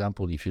notion. For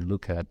example, if you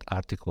look at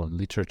article and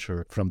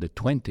literature from the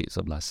 20s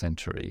of last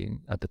century,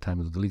 at the time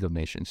of the League of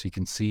Nations, you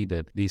can see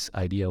that this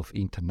idea of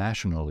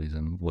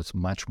internationalism was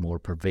much more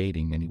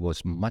pervading, and it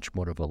was much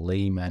more of a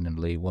layman and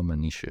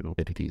laywoman issue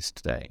than it is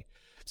today.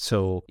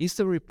 So is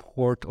the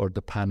report or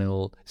the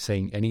panel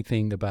saying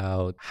anything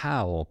about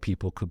how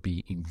people could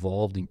be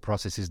involved in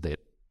processes that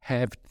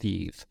have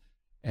teeth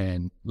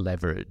and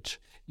leverage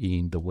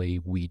in the way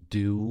we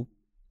do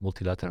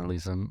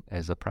multilateralism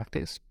as a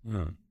practice?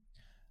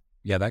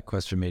 Yeah, that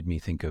question made me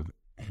think of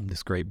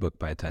this great book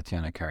by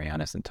Tatiana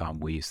Karayanis and Tom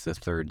Weiss, The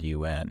Third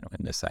UN,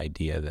 and this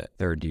idea that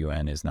Third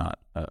UN is not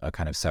a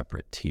kind of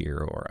separate tier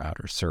or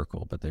outer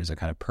circle, but there's a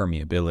kind of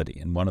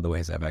permeability. And one of the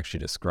ways I've actually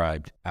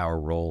described our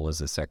role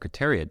as a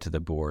secretariat to the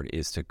board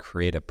is to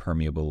create a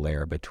permeable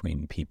layer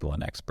between people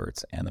and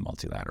experts and the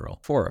multilateral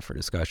fora for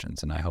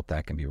discussions, and I hope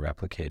that can be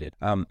replicated.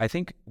 I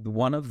think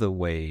one of the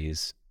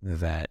ways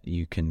that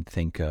you can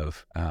think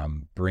of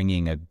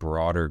bringing a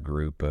broader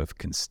group of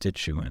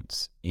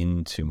constituents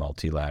into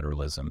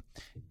multilateralism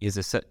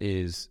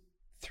is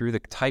through the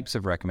types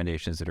of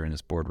recommendations that are in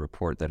this board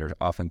report that are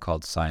often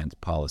called science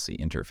policy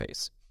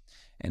interface.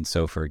 And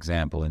so, for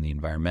example, in the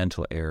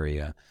environmental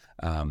area,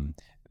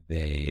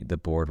 the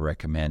board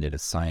recommended a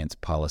science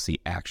policy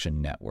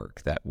action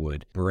network that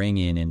would bring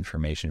in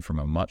information from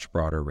a much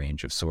broader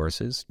range of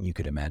sources. You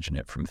could imagine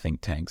it from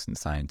think tanks and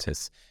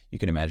scientists. You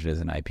can imagine it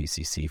as an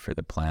IPCC for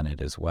the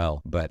planet as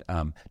well. But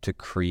to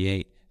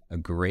create a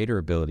greater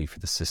ability for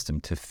the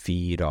system to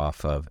feed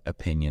off of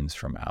opinions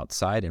from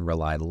outside and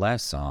rely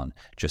less on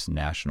just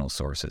national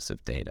sources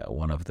of data.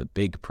 One of the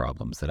big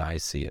problems that I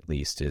see, at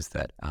least, is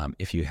that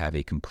if you have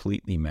a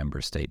completely member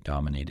state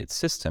dominated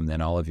system,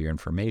 then all of your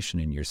information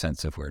and your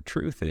sense of where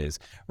truth is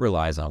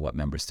relies on what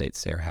member states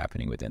say are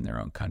happening within their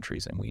own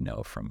countries. And we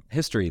know from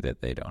history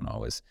that they don't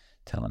always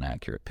tell an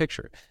accurate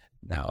picture.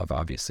 Now,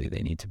 obviously,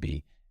 they need to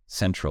be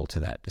central to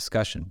that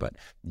discussion, but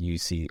you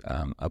see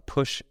a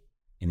push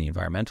in the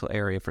environmental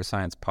area for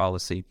science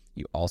policy.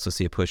 You also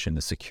see a push in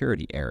the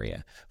security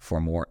area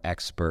for more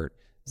expert,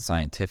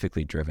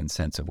 scientifically driven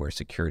sense of where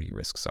security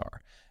risks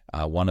are.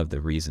 One of the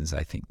reasons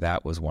I think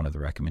that was one of the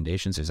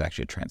recommendations, there's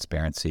actually a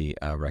transparency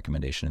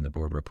recommendation in the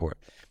board report,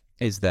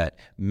 is that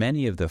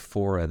many of the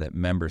fora that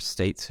member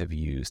states have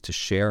used to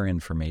share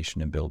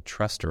information and build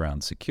trust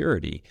around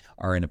security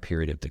are in a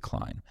period of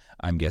decline.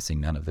 I'm guessing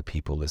none of the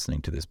people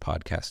listening to this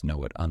podcast know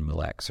what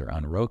UNMILEX or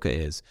UNROCA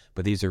is,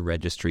 but these are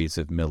registries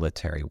of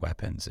military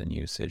weapons and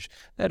usage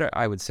that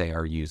I would say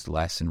are used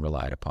less and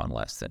relied upon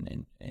less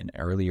than in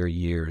earlier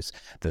years.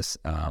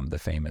 The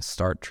famous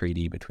START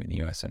treaty between the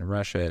U.S. and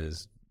Russia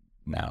is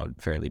now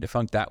fairly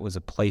defunct. That was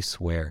a place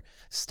where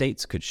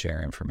states could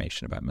share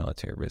information about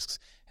military risks.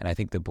 And I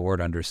think the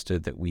board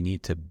understood that we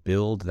need to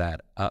build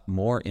that up,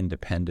 more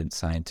independent,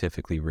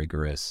 scientifically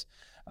rigorous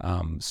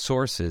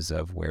sources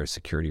of where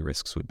security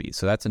risks would be.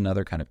 So that's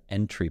another kind of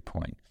entry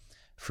point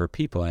for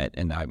people.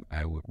 And I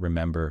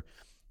remember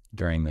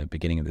during the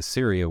beginning of the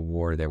Syria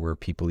war, there were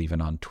people even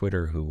on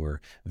Twitter who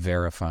were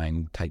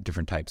verifying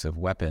different types of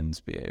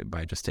weapons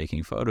by just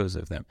taking photos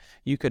of them.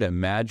 You could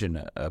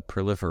imagine a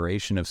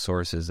proliferation of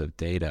sources of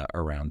data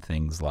around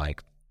things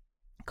like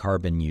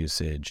carbon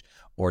usage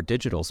or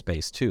digital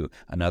space too.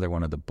 Another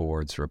one of the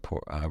board's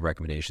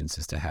recommendations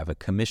is to have a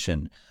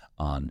commission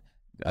on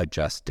a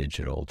just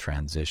digital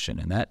transition.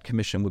 And that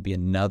commission would be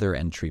another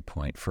entry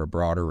point for a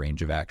broader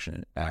range of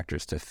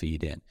actors to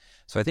feed in.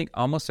 So I think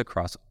almost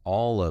across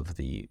all of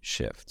the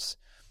shifts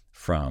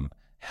from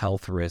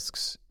health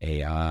risks,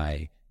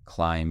 AI,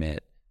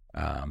 climate,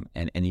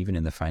 and even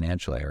in the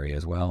financial area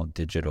as well,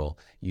 digital,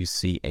 you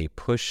see a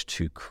push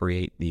to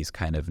create these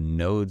kind of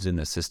nodes in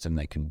the system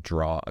that can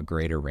draw a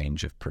greater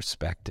range of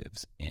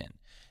perspectives in.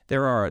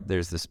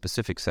 There's the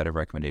specific set of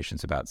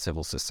recommendations about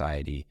civil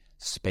society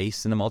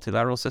space in the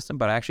multilateral system,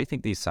 but I actually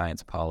think these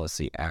science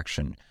policy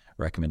action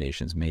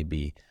recommendations may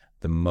be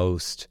the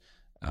most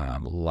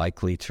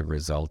likely to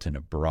result in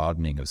a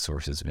broadening of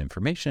sources of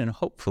information and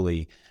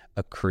hopefully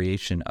a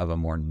creation of a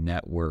more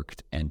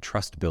networked and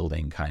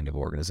trust-building kind of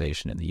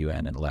organization in the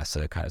UN and less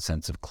a kind of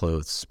sense of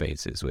closed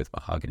spaces with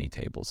mahogany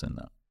tables in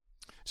them.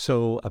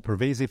 So a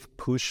pervasive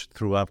push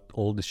throughout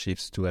all the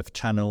shifts to have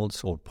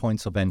channels or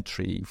points of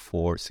entry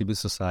for civil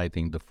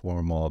society in the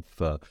form of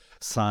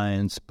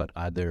science, but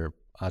other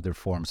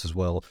forms as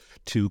well,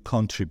 to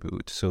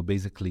contribute. So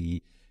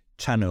basically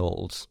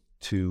channels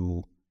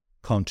to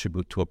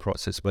contribute to a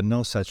process, but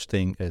no such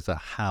thing as a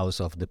house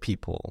of the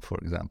people, for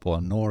example,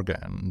 an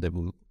organ that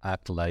will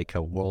act like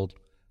a world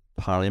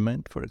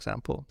parliament, for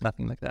example,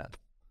 nothing like that.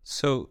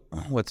 So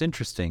what's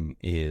interesting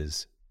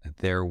is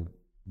there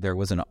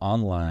was an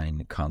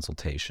online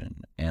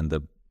consultation and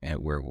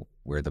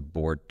where the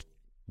board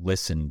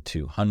listened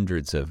to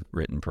hundreds of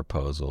written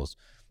proposals.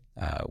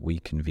 We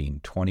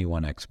convened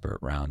 21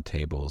 expert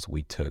roundtables.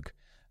 We took,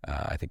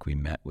 I think we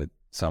met with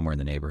somewhere in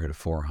the neighborhood of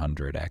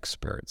 400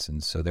 experts.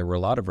 And so there were a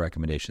lot of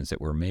recommendations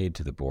that were made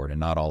to the board, and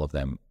not all of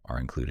them are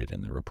included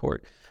in the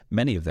report.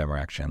 Many of them are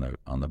actually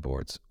on the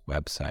board's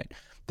website.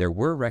 There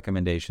were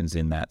recommendations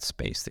in that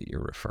space that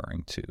you're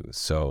referring to.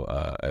 So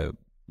a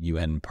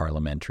UN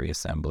Parliamentary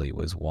Assembly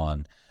was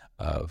one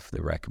of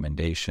the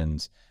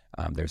recommendations.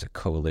 There's a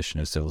coalition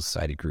of civil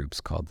society groups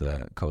called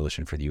the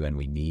Coalition for the UN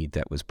We Need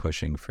that was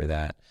pushing for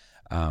that.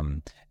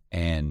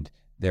 And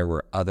there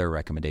were other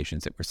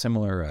recommendations that were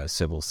similar. A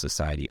civil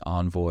society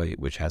envoy,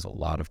 which has a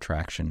lot of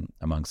traction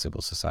among civil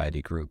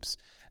society groups.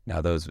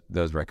 Now, those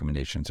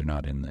recommendations are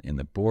not in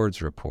the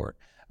board's report,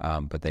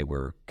 but they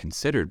were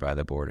considered by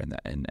the board,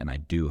 and I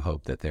do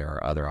hope that there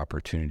are other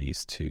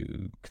opportunities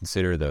to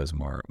consider those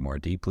more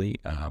deeply.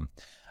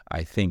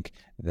 I think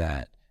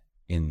that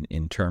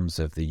in terms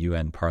of the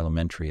UN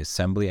Parliamentary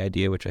Assembly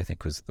idea, which I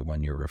think was the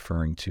one you're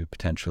referring to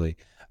potentially,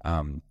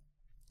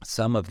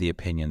 some of the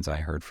opinions I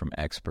heard from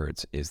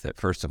experts is that,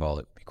 first of all,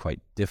 it would be quite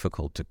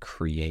difficult to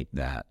create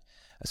that,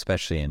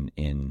 especially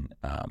in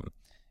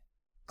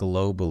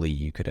globally.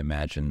 You could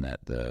imagine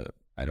that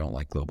I don't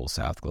like global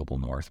south, global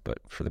north, but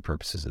for the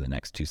purposes of the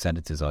next two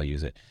sentences, I'll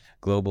use it.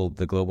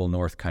 The global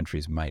north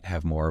countries might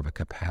have more of a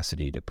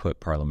capacity to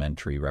put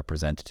parliamentary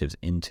representatives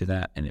into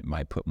that, and it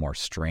might put more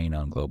strain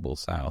on global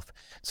south.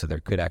 So there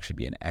could actually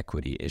be an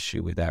equity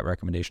issue with that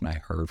recommendation. I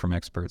heard from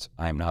experts.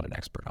 I am not an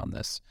expert on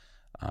this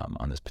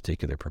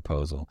particular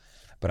proposal,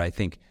 but I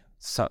think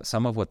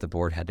some of what the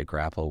board had to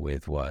grapple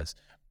with was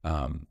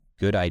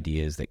good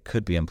ideas that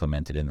could be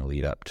implemented in the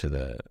lead up to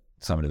the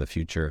Summit of the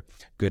Future,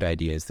 good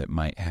ideas that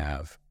might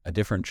have a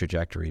different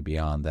trajectory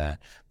beyond that,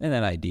 and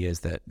then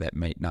ideas that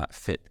might not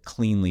fit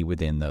cleanly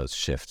within those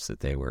shifts that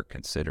they were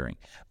considering.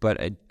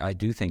 But I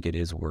do think it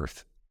is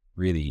worth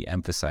really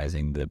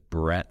emphasizing the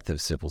breadth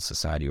of civil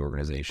society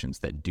organizations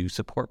that do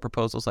support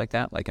proposals like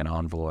that, like an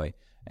envoy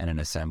and an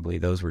assembly.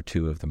 Those were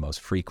two of the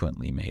most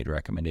frequently made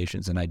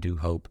recommendations, and I do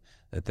hope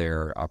that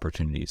there are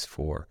opportunities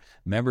for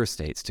member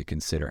states to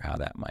consider how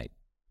that might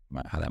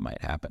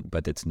happen,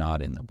 but it's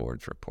not in the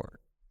board's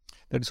report.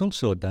 There's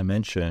also a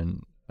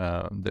dimension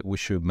that we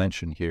should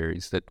mention here,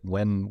 is that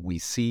when we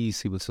see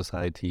civil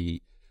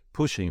society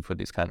pushing for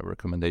these kind of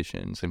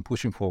recommendations and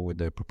pushing forward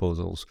their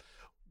proposals,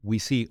 we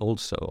see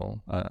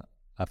also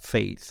a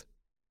faith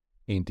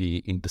in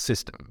the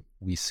system.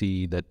 We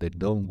see that they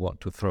don't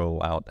want to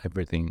throw out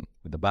everything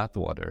with the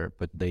bathwater,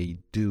 but they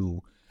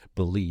do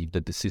believe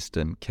that the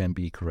system can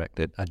be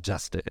corrected,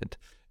 adjusted,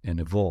 and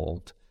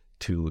evolved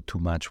to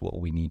match what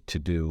we need to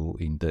do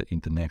in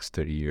the next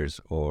 30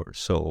 years or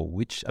so,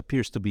 which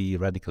appears to be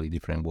radically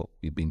different what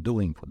we've been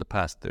doing for the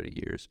past 30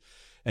 years.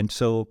 And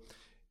so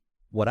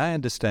what I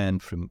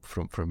understand from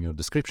your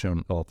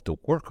description of the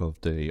work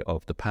of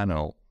the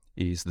panel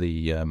is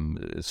the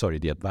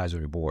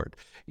advisory board,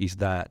 is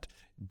that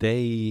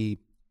they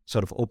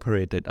sort of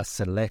operated a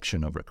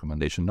selection of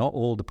recommendations. Not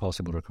all the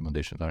possible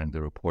recommendations are in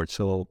the report.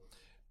 So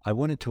I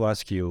wanted to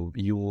ask you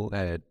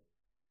had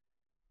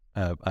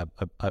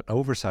an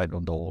oversight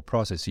on the whole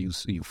process.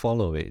 You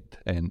follow it,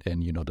 and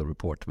you know the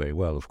report very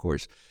well, of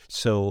course.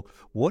 So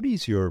what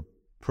is your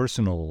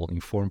personal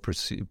informed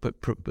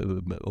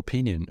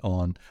opinion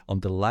on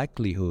the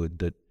likelihood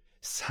that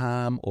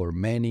some or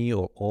many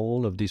or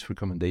all of these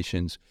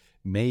recommendations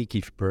may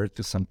give birth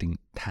to something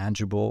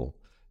tangible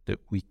that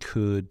we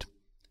could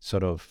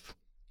sort of,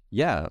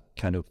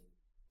 kind of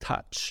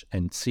touch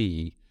and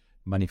see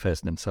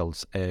manifest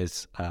themselves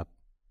as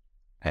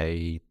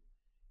a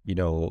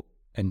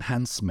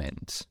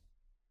enhancement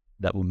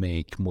that will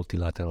make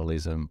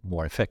multilateralism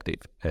more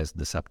effective, as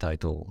the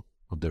subtitle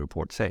of the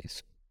report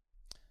says?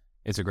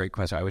 It's a great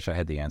question. I wish I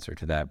had the answer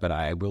to that, but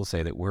I will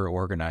say that we're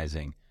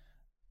organizing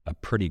a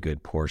pretty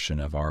good portion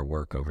of our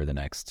work over the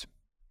next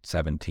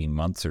 17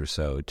 months or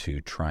so to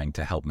trying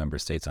to help member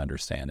states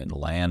understand and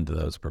land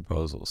those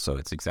proposals. So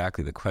it's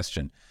exactly the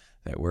question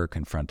that we're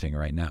confronting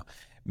right now.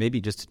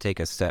 Maybe just to take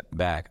a step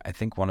back, I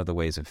think one of the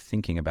ways of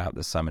thinking about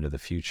the Summit of the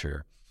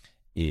Future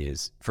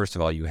is, first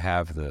of all, you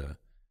have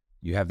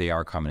the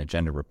Our Common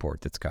Agenda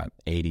report that's got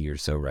 80 or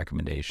so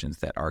recommendations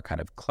that are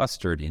kind of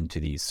clustered into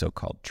these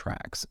so-called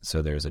tracks.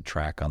 So there's a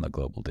track on the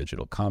Global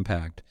Digital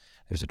Compact,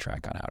 there's a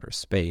track on outer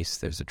space,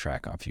 there's a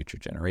track on future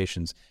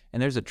generations,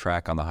 and there's a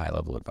track on the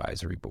High-Level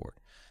Advisory Board.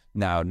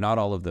 Now, not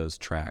all of those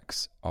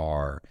tracks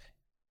are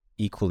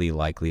equally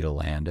likely to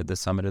land at the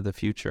Summit of the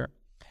Future.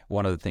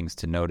 One of the things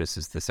to notice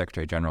is the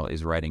Secretary General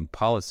is writing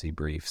policy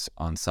briefs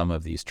on some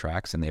of these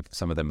tracks, and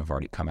some of them have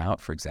already come out.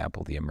 For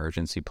example, the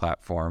emergency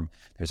platform,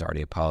 there's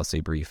already a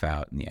policy brief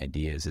out, and the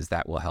idea is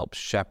that will help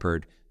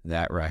shepherd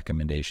that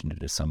recommendation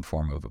into some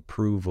form of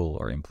approval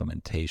or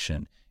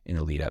implementation in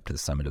the lead up to the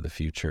Summit of the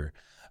Future.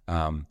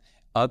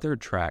 Other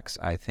tracks,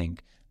 I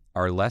think,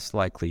 are less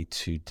likely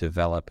to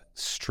develop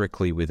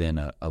strictly within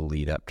a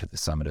lead up to the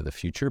Summit of the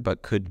Future,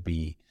 but could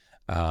be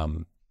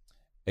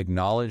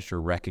acknowledged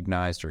or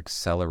recognized or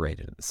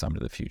accelerated at the Summit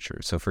of the Future.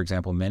 So, for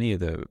example, many of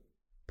the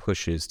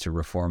pushes to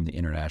reform the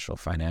international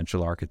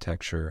financial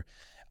architecture,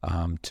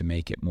 to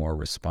make it more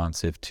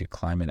responsive to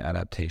climate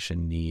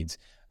adaptation needs,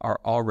 were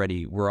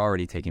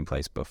already taking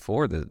place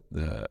before the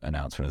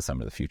announcement of the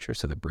Summit of the Future.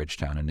 So the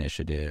Bridgetown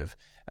Initiative,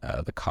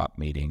 the COP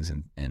meetings,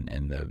 and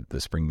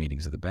the spring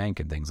meetings of the bank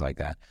and things like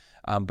that.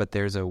 But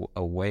there's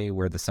a way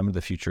where the Summit of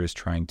the Future is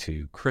trying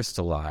to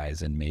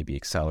crystallize and maybe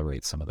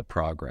accelerate some of the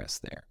progress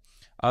there.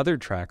 Other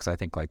tracks, I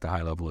think, like the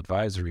High-Level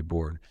Advisory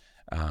Board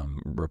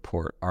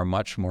report, are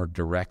much more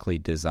directly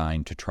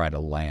designed to try to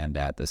land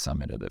at the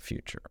Summit of the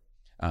Future,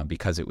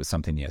 because it was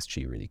something the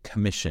SG really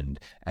commissioned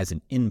as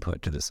an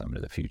input to the Summit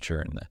of the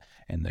Future,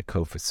 and the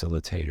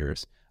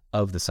co-facilitators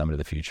of the Summit of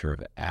the Future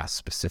have asked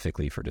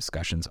specifically for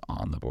discussions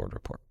on the board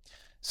report.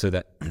 So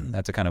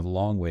that's a kind of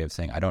long way of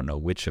saying I don't know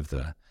which of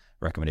the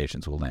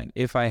recommendations will land.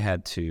 If I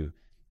had to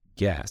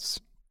guess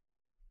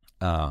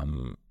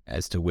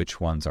as to which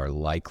ones are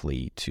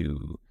likely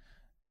to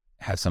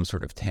have some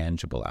sort of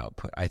tangible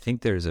output. I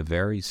think there's a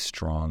very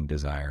strong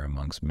desire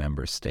amongst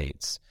member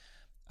states,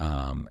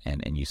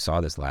 and you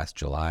saw this last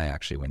July,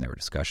 actually, when there were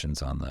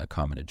discussions on the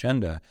common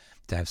agenda,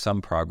 to have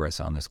some progress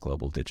on this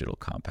global digital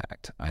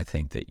compact. I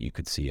think that you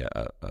could see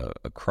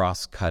a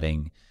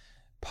cross-cutting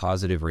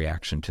positive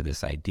reaction to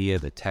this idea.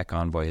 The Tech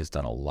Envoy has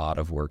done a lot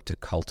of work to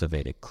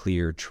cultivate a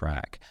clear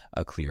track,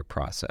 a clear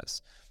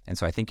process. And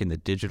so I think in the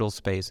digital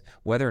space,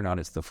 whether or not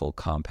it's the full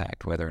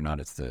compact, whether or not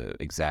it's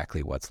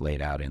exactly what's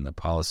laid out in the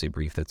policy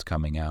brief that's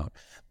coming out,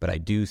 but I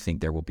do think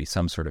there will be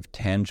some sort of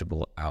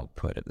tangible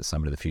output at the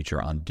Summit of the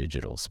Future on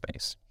digital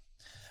space.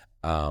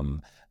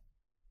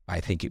 I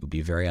think it would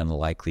be very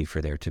unlikely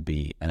for there to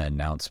be an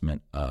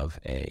announcement of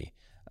a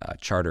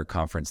charter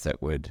conference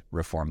that would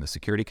reform the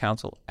Security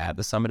Council at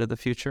the Summit of the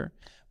Future,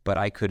 but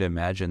I could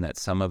imagine that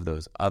some of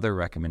those other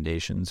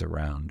recommendations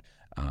around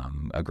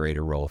a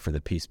greater role for the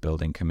Peace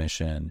Building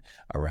Commission,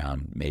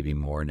 around maybe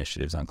more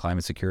initiatives on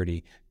climate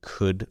security,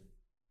 could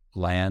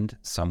land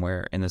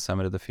somewhere in the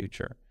Summit of the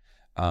Future.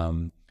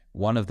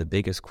 One of the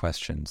biggest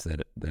questions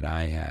that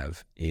I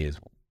have is,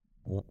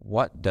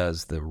 what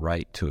does the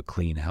right to a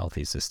clean,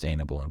 healthy,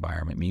 sustainable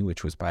environment mean,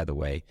 which was, by the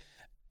way,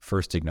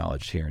 first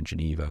acknowledged here in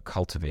Geneva,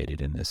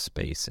 cultivated in this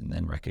space, and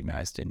then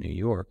recognized in New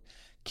York?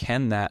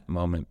 Can that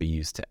moment be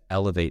used to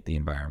elevate the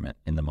environment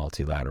in the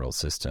multilateral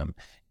system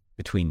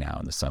between now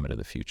and the Summit of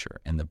the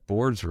Future? And the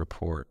board's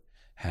report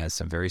has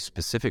some very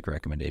specific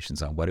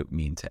recommendations on what it would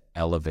mean to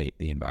elevate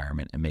the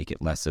environment and make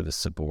it less of a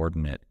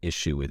subordinate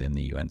issue within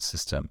the UN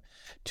system,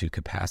 to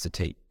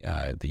capacitate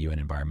the UN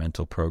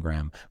environmental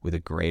program with a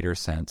greater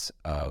set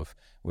of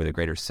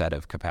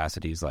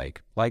capacities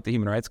like the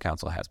Human Rights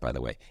Council has, by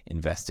the way,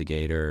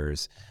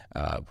 investigators,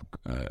 a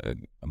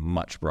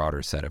much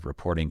broader set of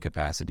reporting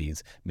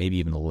capacities, maybe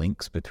even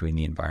links between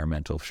the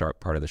environmental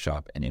part of the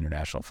shop and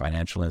international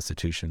financial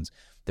institutions.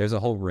 There's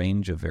a whole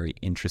range of very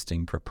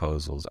interesting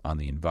proposals on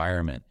the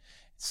environment.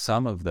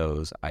 Some of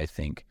those, I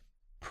think,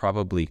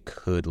 probably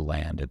could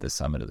land at the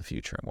Summit of the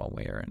Future in one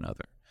way or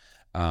another.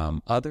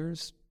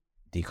 Others,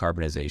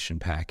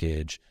 decarbonization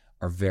package,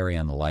 are very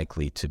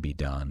unlikely to be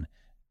done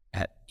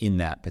in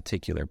that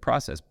particular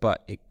process.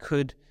 But it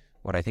could,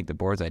 what I think the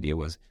board's idea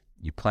was,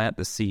 you plant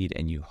the seed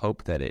and you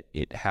hope that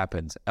it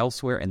happens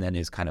elsewhere and then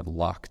is kind of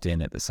locked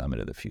in at the Summit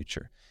of the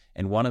Future.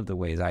 And one of the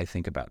ways I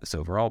think about this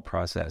overall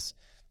process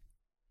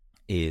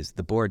is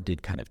the board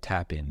did kind of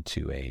tap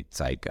into a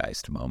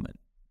zeitgeist moment.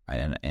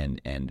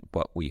 And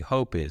what we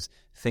hope is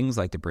things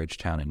like the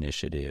Bridgetown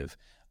Initiative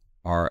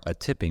are a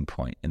tipping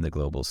point in the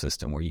global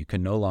system where you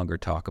can no longer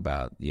talk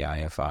about the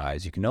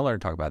IFIs, you can no longer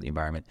talk about the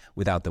environment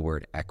without the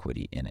word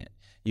equity in it.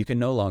 You can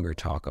no longer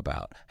talk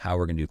about how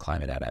we're going to do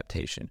climate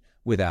adaptation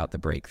without the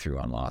breakthrough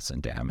on loss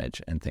and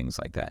damage and things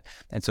like that.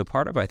 And so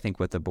part of, I think,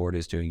 what the board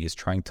is doing is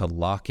trying to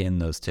lock in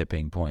those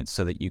tipping points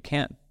so that you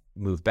can't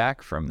move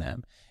back from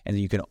them and that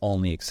you can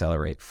only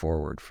accelerate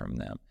forward from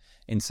them.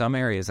 In some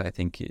areas, I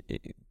think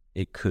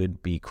it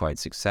could be quite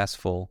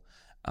successful,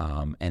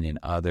 and in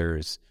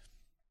others,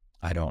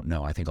 I don't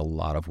know. I think a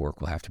lot of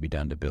work will have to be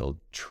done to build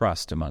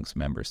trust amongst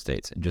member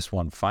states. And just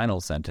one final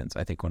sentence,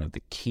 I think one of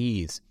the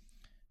keys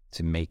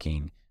to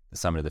making the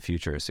Summit of the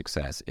Future a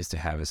success is to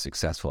have a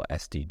successful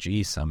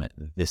SDG summit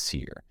this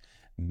year.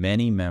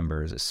 Many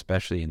members,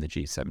 especially in the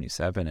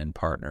G77 and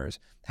partners,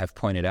 have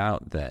pointed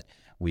out that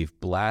we've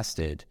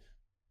blasted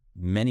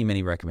many,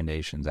 many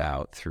recommendations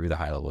out through the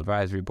high-level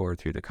advisory board,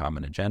 through the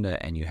common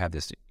agenda, and you have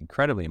this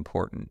incredibly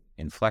important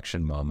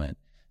inflection moment,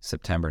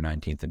 September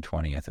 19th and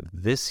 20th of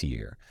this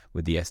year,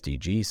 with the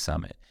SDG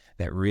summit,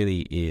 that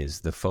really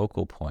is the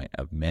focal point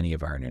of many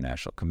of our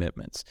international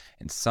commitments.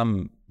 And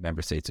some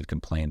member states have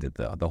complained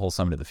that the whole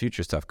Summit of the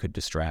Future stuff could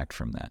distract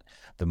from that.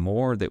 The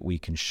more that we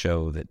can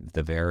show that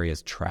the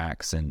various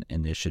tracks and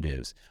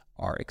initiatives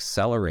are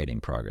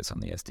accelerating progress on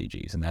the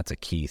SDGs, and that's a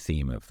key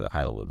theme of the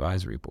high-level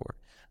advisory board,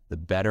 the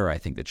better I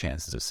think the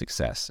chances of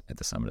success at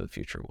the Summit of the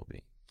Future will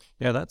be.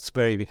 Yeah, that's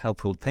very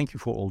helpful. Thank you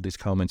for all these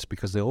comments,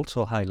 because they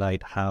also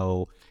highlight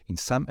how in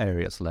some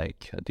areas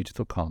like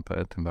digital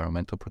compact,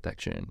 environmental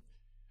protection,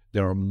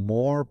 there are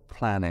more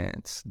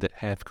planets that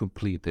have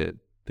completed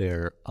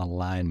their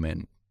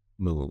alignment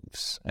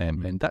moves.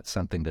 And that's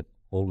something that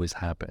always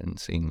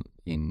happens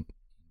in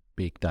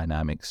big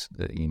dynamics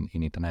in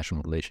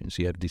international relations.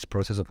 You have this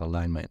process of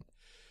alignment.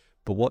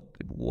 But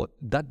what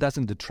that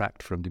doesn't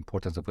detract from the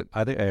importance of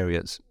other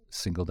areas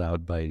singled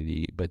out by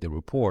the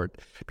report,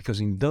 because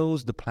in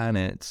those the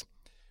planets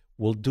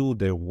will do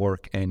their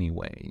work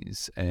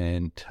anyways,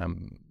 and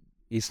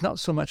it's not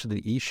so much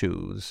the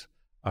issues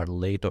are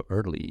late or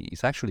early.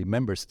 It's actually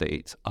member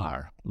states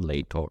are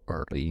late or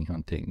early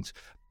on things.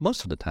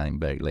 Most of the time,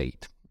 very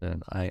late.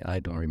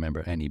 I don't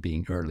remember any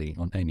being early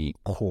on any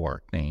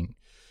core thing.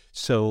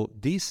 So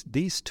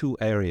these two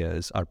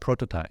areas are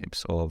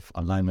prototypes of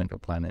alignment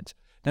of planets.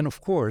 Then,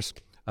 of course,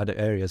 other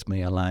areas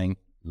may align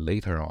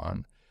later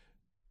on,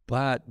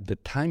 but the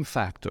time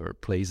factor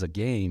plays a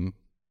game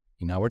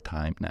in our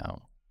time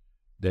now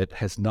that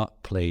has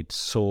not played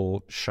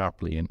so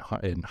sharply and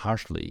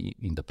harshly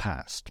in the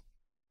past.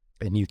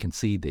 And you can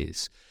see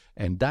this.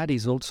 And that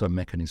is also a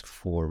mechanism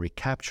for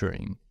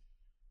recapturing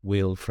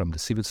will from the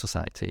civil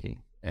society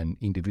and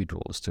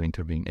individuals to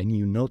intervene. And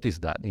you notice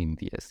that in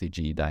the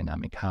SDG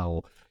dynamic,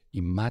 how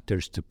it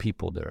matters to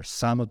people. There are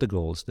some of the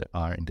goals that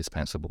are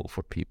indispensable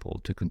for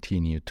people to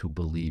continue to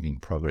believe in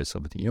progress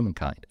of the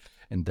humankind.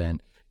 And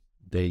then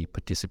they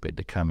participate,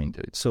 they come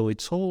into it. So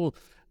it's all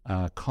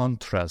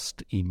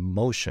contrast in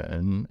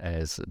motion,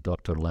 as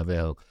Dr.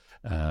 Lavelle,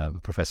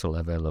 Professor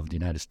Lavelle of the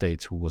United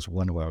States, who was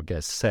one of our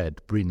guests, said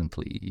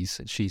brilliantly.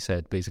 She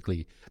said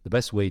basically the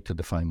best way to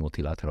define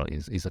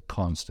multilateralism is a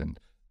constant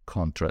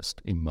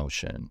contrast in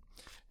motion.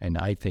 And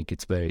I think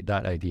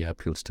that idea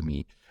appeals to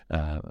me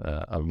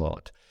a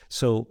lot.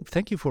 So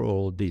thank you for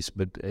all this,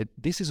 but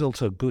this is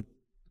also a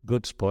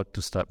good spot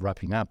to start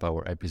wrapping up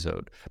our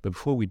episode. But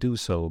before we do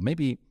so,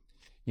 maybe,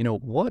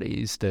 what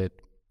is that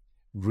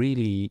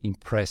really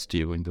impressed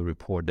you in the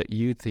report that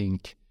you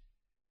think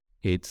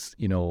it's,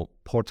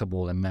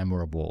 portable and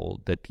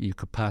memorable that you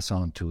could pass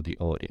on to the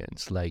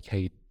audience? Like,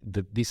 hey,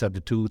 these are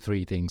the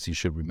 2-3 things you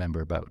should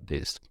remember about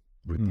this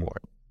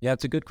report. Yeah,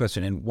 it's a good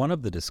question. And one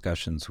of the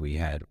discussions we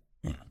had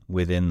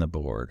within the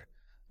board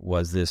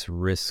was this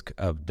risk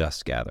of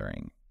dust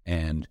gathering.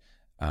 And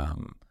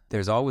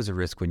there's always a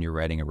risk when you're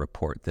writing a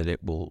report that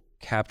it will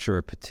capture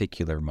a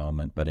particular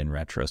moment, but in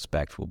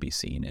retrospect will be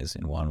seen as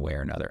in one way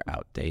or another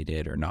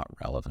outdated or not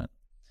relevant.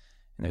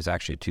 And there's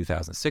actually a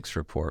 2006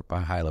 report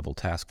by a high-level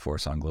task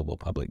force on global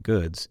public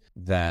goods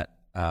that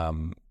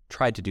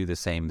tried to do the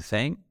same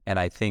thing, and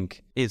I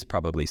think is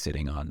probably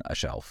sitting on a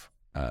shelf,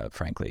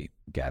 frankly,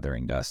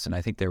 gathering dust. And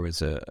I think there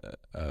was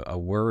a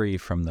worry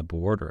from the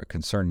board or a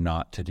concern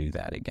not to do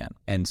that again.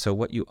 And so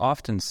what you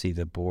often see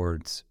the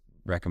board's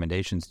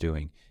recommendations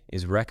doing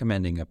is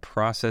recommending a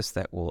process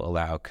that will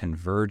allow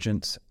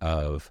convergence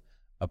of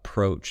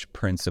approach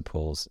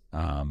principles,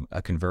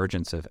 a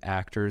convergence of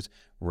actors,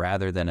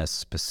 rather than a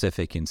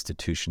specific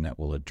institution that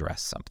will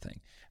address something.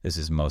 This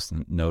is most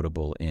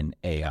notable in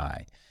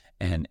AI.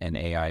 And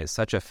AI is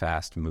such a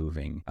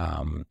fast-moving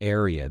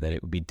area that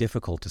it would be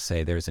difficult to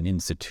say there's an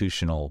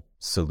institutional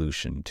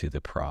solution to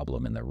the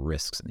problem and the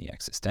risks and the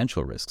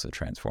existential risks of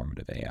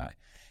transformative AI.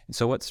 And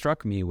so what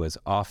struck me was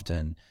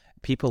often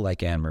people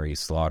like Anne-Marie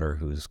Slaughter,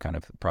 who's kind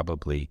of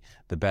probably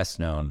the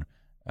best-known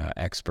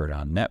expert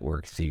on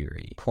network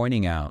theory,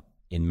 pointing out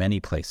in many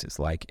places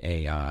like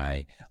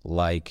AI,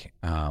 like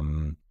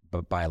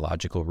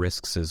biological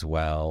risks as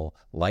well,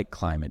 like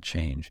climate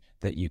change,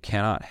 that you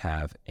cannot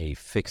have a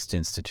fixed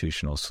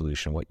institutional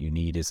solution. What you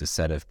need is a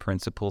set of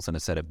principles and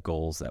a set of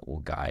goals that will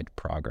guide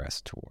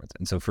progress towards.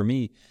 And so for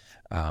me,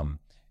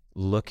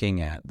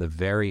 looking at the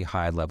very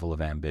high level of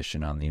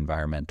ambition on the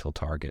environmental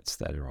targets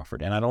that are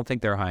offered, and I don't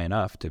think they're high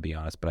enough, to be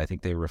honest, but I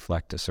think they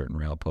reflect a certain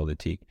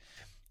realpolitik.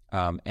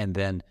 And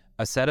then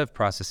a set of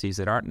processes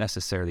that aren't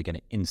necessarily going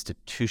to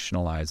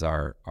institutionalize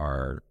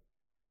our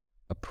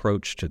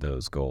approach to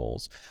those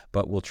goals,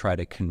 but will try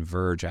to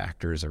converge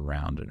actors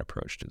around an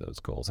approach to those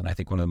goals. And I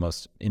think one of the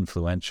most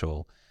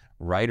influential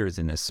writers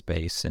in this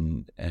space,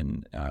 and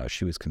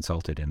she was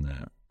consulted in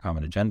the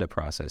Common Agenda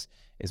process,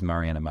 is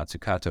Mariana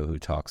Mazzucato, who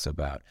talks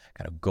about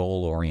kind of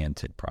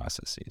goal-oriented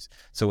processes.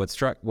 So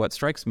what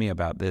strikes me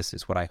about this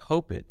is what I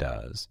hope it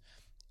does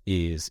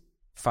is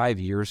 5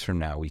 years from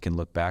now, we can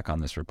look back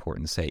on this report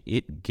and say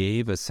it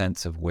gave a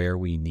sense of where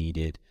we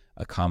needed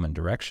a common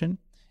direction.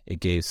 It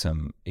gave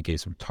some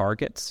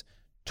targets,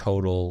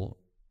 total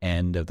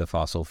end of the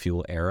fossil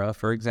fuel era,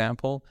 for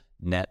example,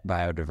 net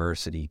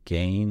biodiversity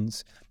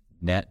gains,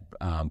 net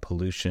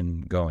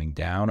pollution going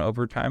down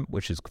over time,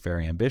 which is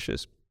very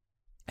ambitious.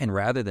 And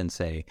rather than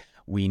say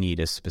we need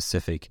a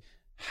specific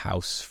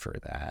house for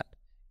that,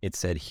 it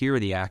said here are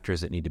the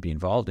actors that need to be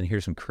involved, and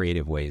here's some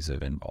creative ways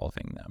of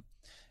involving them.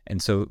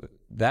 And so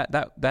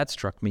that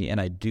struck me, and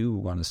I do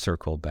want to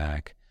circle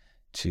back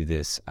to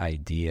this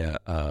idea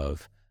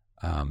of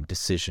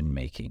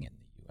decision-making in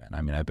the UN.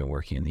 I mean, I've been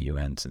working in the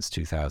UN since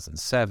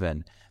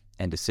 2007,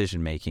 and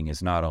decision-making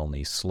is not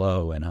only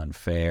slow and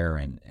unfair,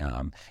 and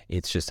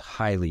it's just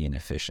highly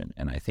inefficient.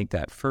 And I think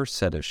that first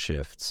set of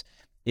shifts,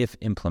 if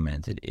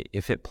implemented,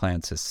 if it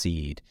plants a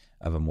seed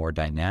of a more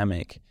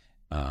dynamic,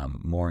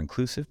 more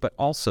inclusive, but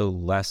also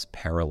less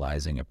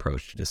paralyzing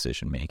approach to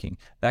decision-making,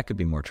 that could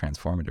be more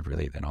transformative,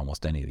 really, than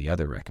almost any of the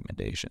other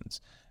recommendations.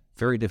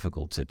 Very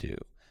difficult to do.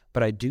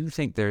 But I do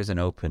think there's an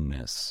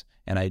openness,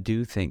 and I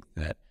do think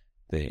that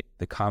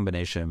the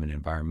combination of an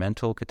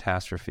environmental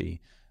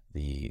catastrophe,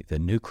 the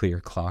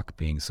nuclear clock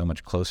being so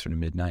much closer to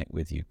midnight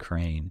with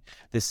Ukraine,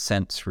 this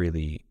sense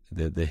really,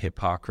 the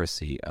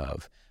hypocrisy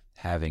of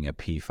having a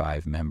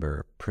P5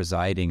 member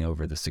presiding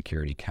over the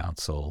Security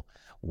Council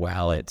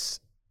while it's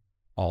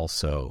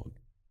also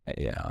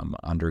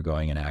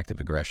undergoing an act of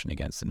aggression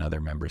against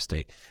another member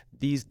state.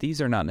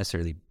 These are not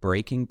necessarily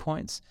breaking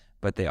points,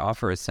 but they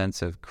offer a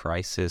sense of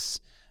crisis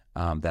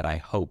that I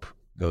hope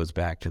goes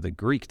back to the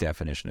Greek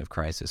definition of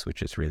crisis,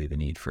 which is really the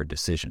need for a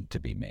decision to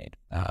be made.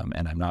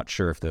 And I'm not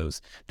sure if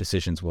those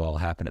decisions will all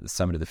happen at the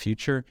Summit of the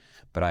Future,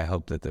 but I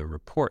hope that the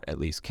report at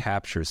least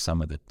captures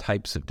some of the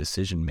types of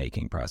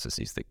decision-making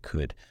processes that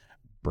could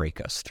break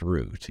us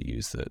through, to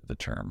use the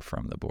term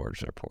from the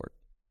board's report.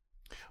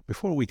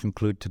 Before we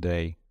conclude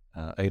today,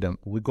 Adam,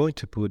 we're going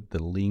to put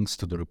the links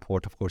to the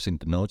report, of course, in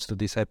the notes to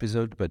this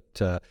episode,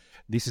 but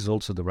this is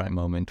also the right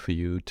moment for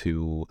you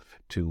to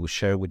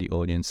share with the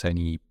audience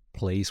any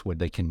place where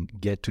they can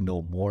get to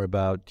know more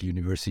about the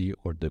university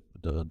or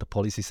the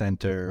policy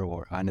center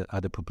or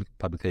other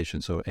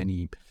publications, or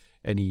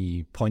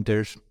any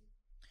pointers.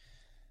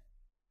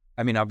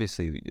 I mean,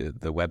 obviously,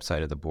 the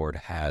website of the board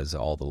has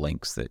all the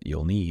links that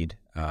you'll need.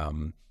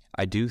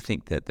 I do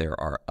think that there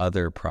are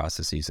other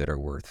processes that are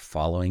worth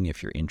following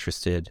if you're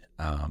interested.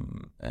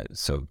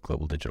 So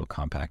Global Digital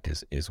Compact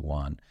is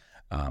one.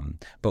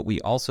 But we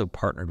also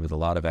partnered with a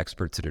lot of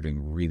experts that are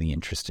doing really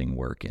interesting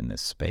work in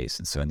this space.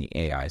 And so in the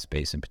AI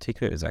space in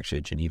particular, there's actually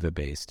a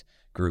Geneva-based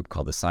group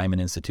called the Simon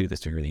Institute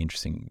that's doing really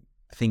interesting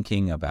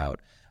thinking about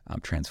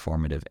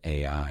transformative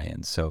AI.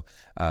 And so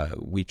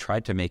we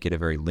tried to make it a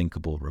very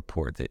linkable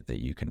report that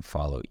you can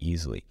follow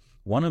easily.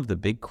 One of the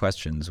big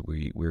questions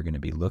we're going to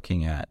be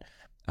looking at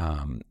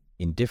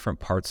in different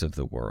parts of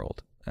the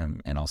world,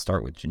 and I'll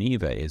start with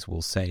Geneva, is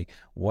we'll say,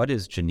 what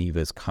is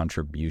Geneva's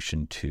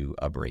contribution to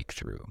a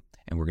breakthrough?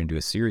 And we're going to do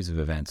a series of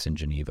events in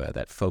Geneva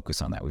that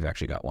focus on that. We've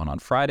actually got one on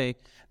Friday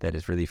that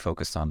is really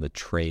focused on the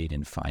trade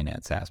and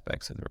finance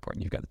aspects of the report.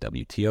 And you've got the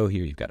WTO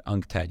here, you've got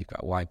UNCTAD, you've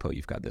got WIPO,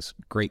 you've got this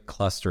great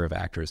cluster of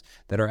actors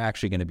that are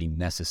actually going to be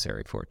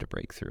necessary for it to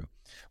break through.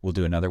 We'll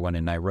do another one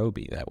in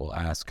Nairobi that will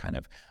ask kind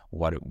of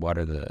what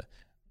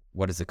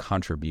is the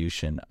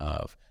contribution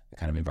of the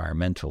kind of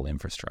environmental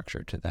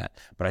infrastructure to that.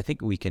 But I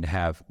think we're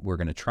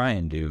going to try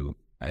and do,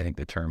 I think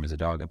the term is a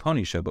dog and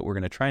pony show, but we're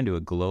going to try and do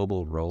a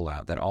global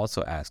rollout that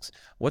also asks,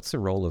 what's the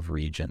role of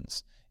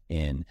regions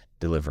in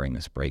delivering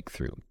this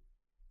breakthrough?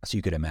 So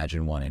you could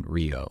imagine one in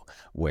Rio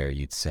where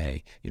you'd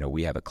say,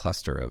 we have a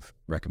cluster of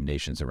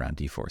recommendations around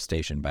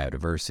deforestation,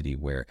 biodiversity,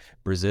 where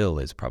Brazil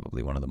is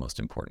probably one of the most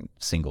important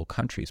single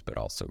countries, but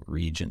also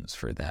regions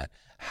for that.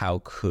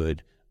 How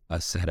could a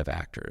set of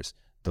actors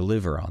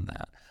deliver on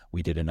that?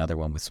 We did another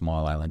one with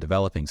small island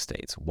developing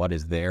states. What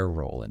is their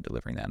role in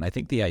delivering that? And I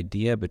think the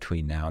idea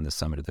between now and the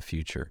Summit of the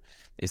Future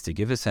is to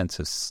give a sense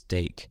of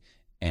stake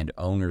and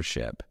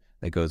ownership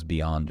that goes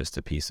beyond just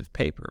a piece of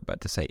paper, but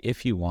to say,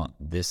 if you want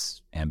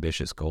this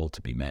ambitious goal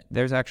to be met,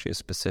 there's actually a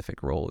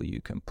specific role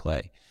you can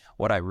play.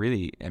 What I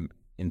really am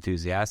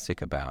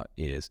enthusiastic about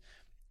is,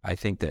 I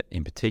think that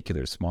in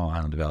particular, small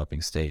island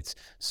developing states,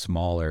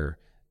 smaller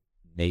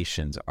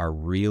nations are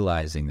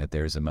realizing that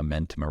there's a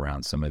momentum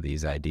around some of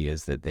these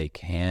ideas that they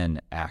can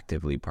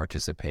actively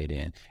participate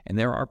in. And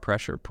there are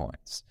pressure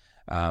points.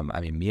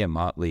 Mia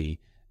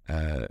Motley,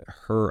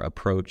 her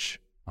approach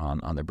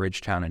on the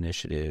Bridgetown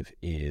Initiative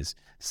is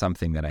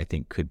something that I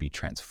think could be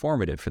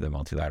transformative for the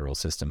multilateral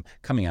system,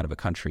 coming out of a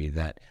country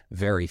that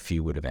very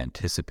few would have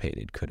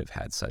anticipated could have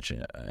had such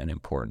an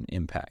important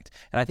impact.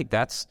 And I think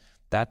that's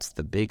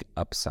the big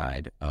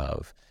upside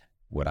of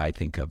what I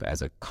think of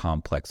as a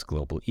complex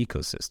global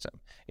ecosystem,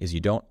 is you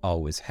don't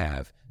always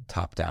have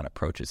top-down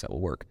approaches that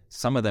will work.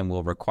 Some of them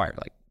will require,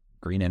 like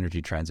green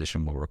energy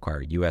transition will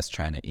require US,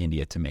 China,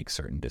 India to make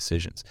certain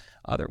decisions.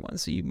 Other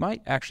ones, you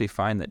might actually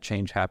find that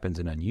change happens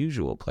in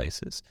unusual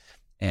places.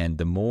 And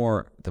the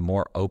more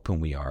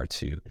open we are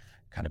to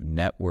kind of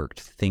networked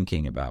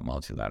thinking about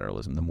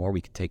multilateralism, the more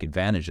we can take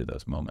advantage of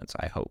those moments,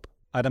 I hope.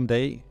 Adam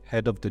Day,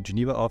 head of the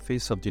Geneva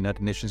office of the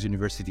United Nations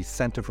University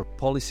Center for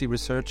Policy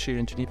Research here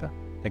in Geneva.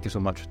 Thank you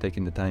so much for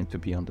taking the time to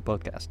be on the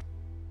podcast.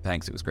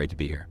 Thanks. It was great to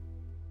be here.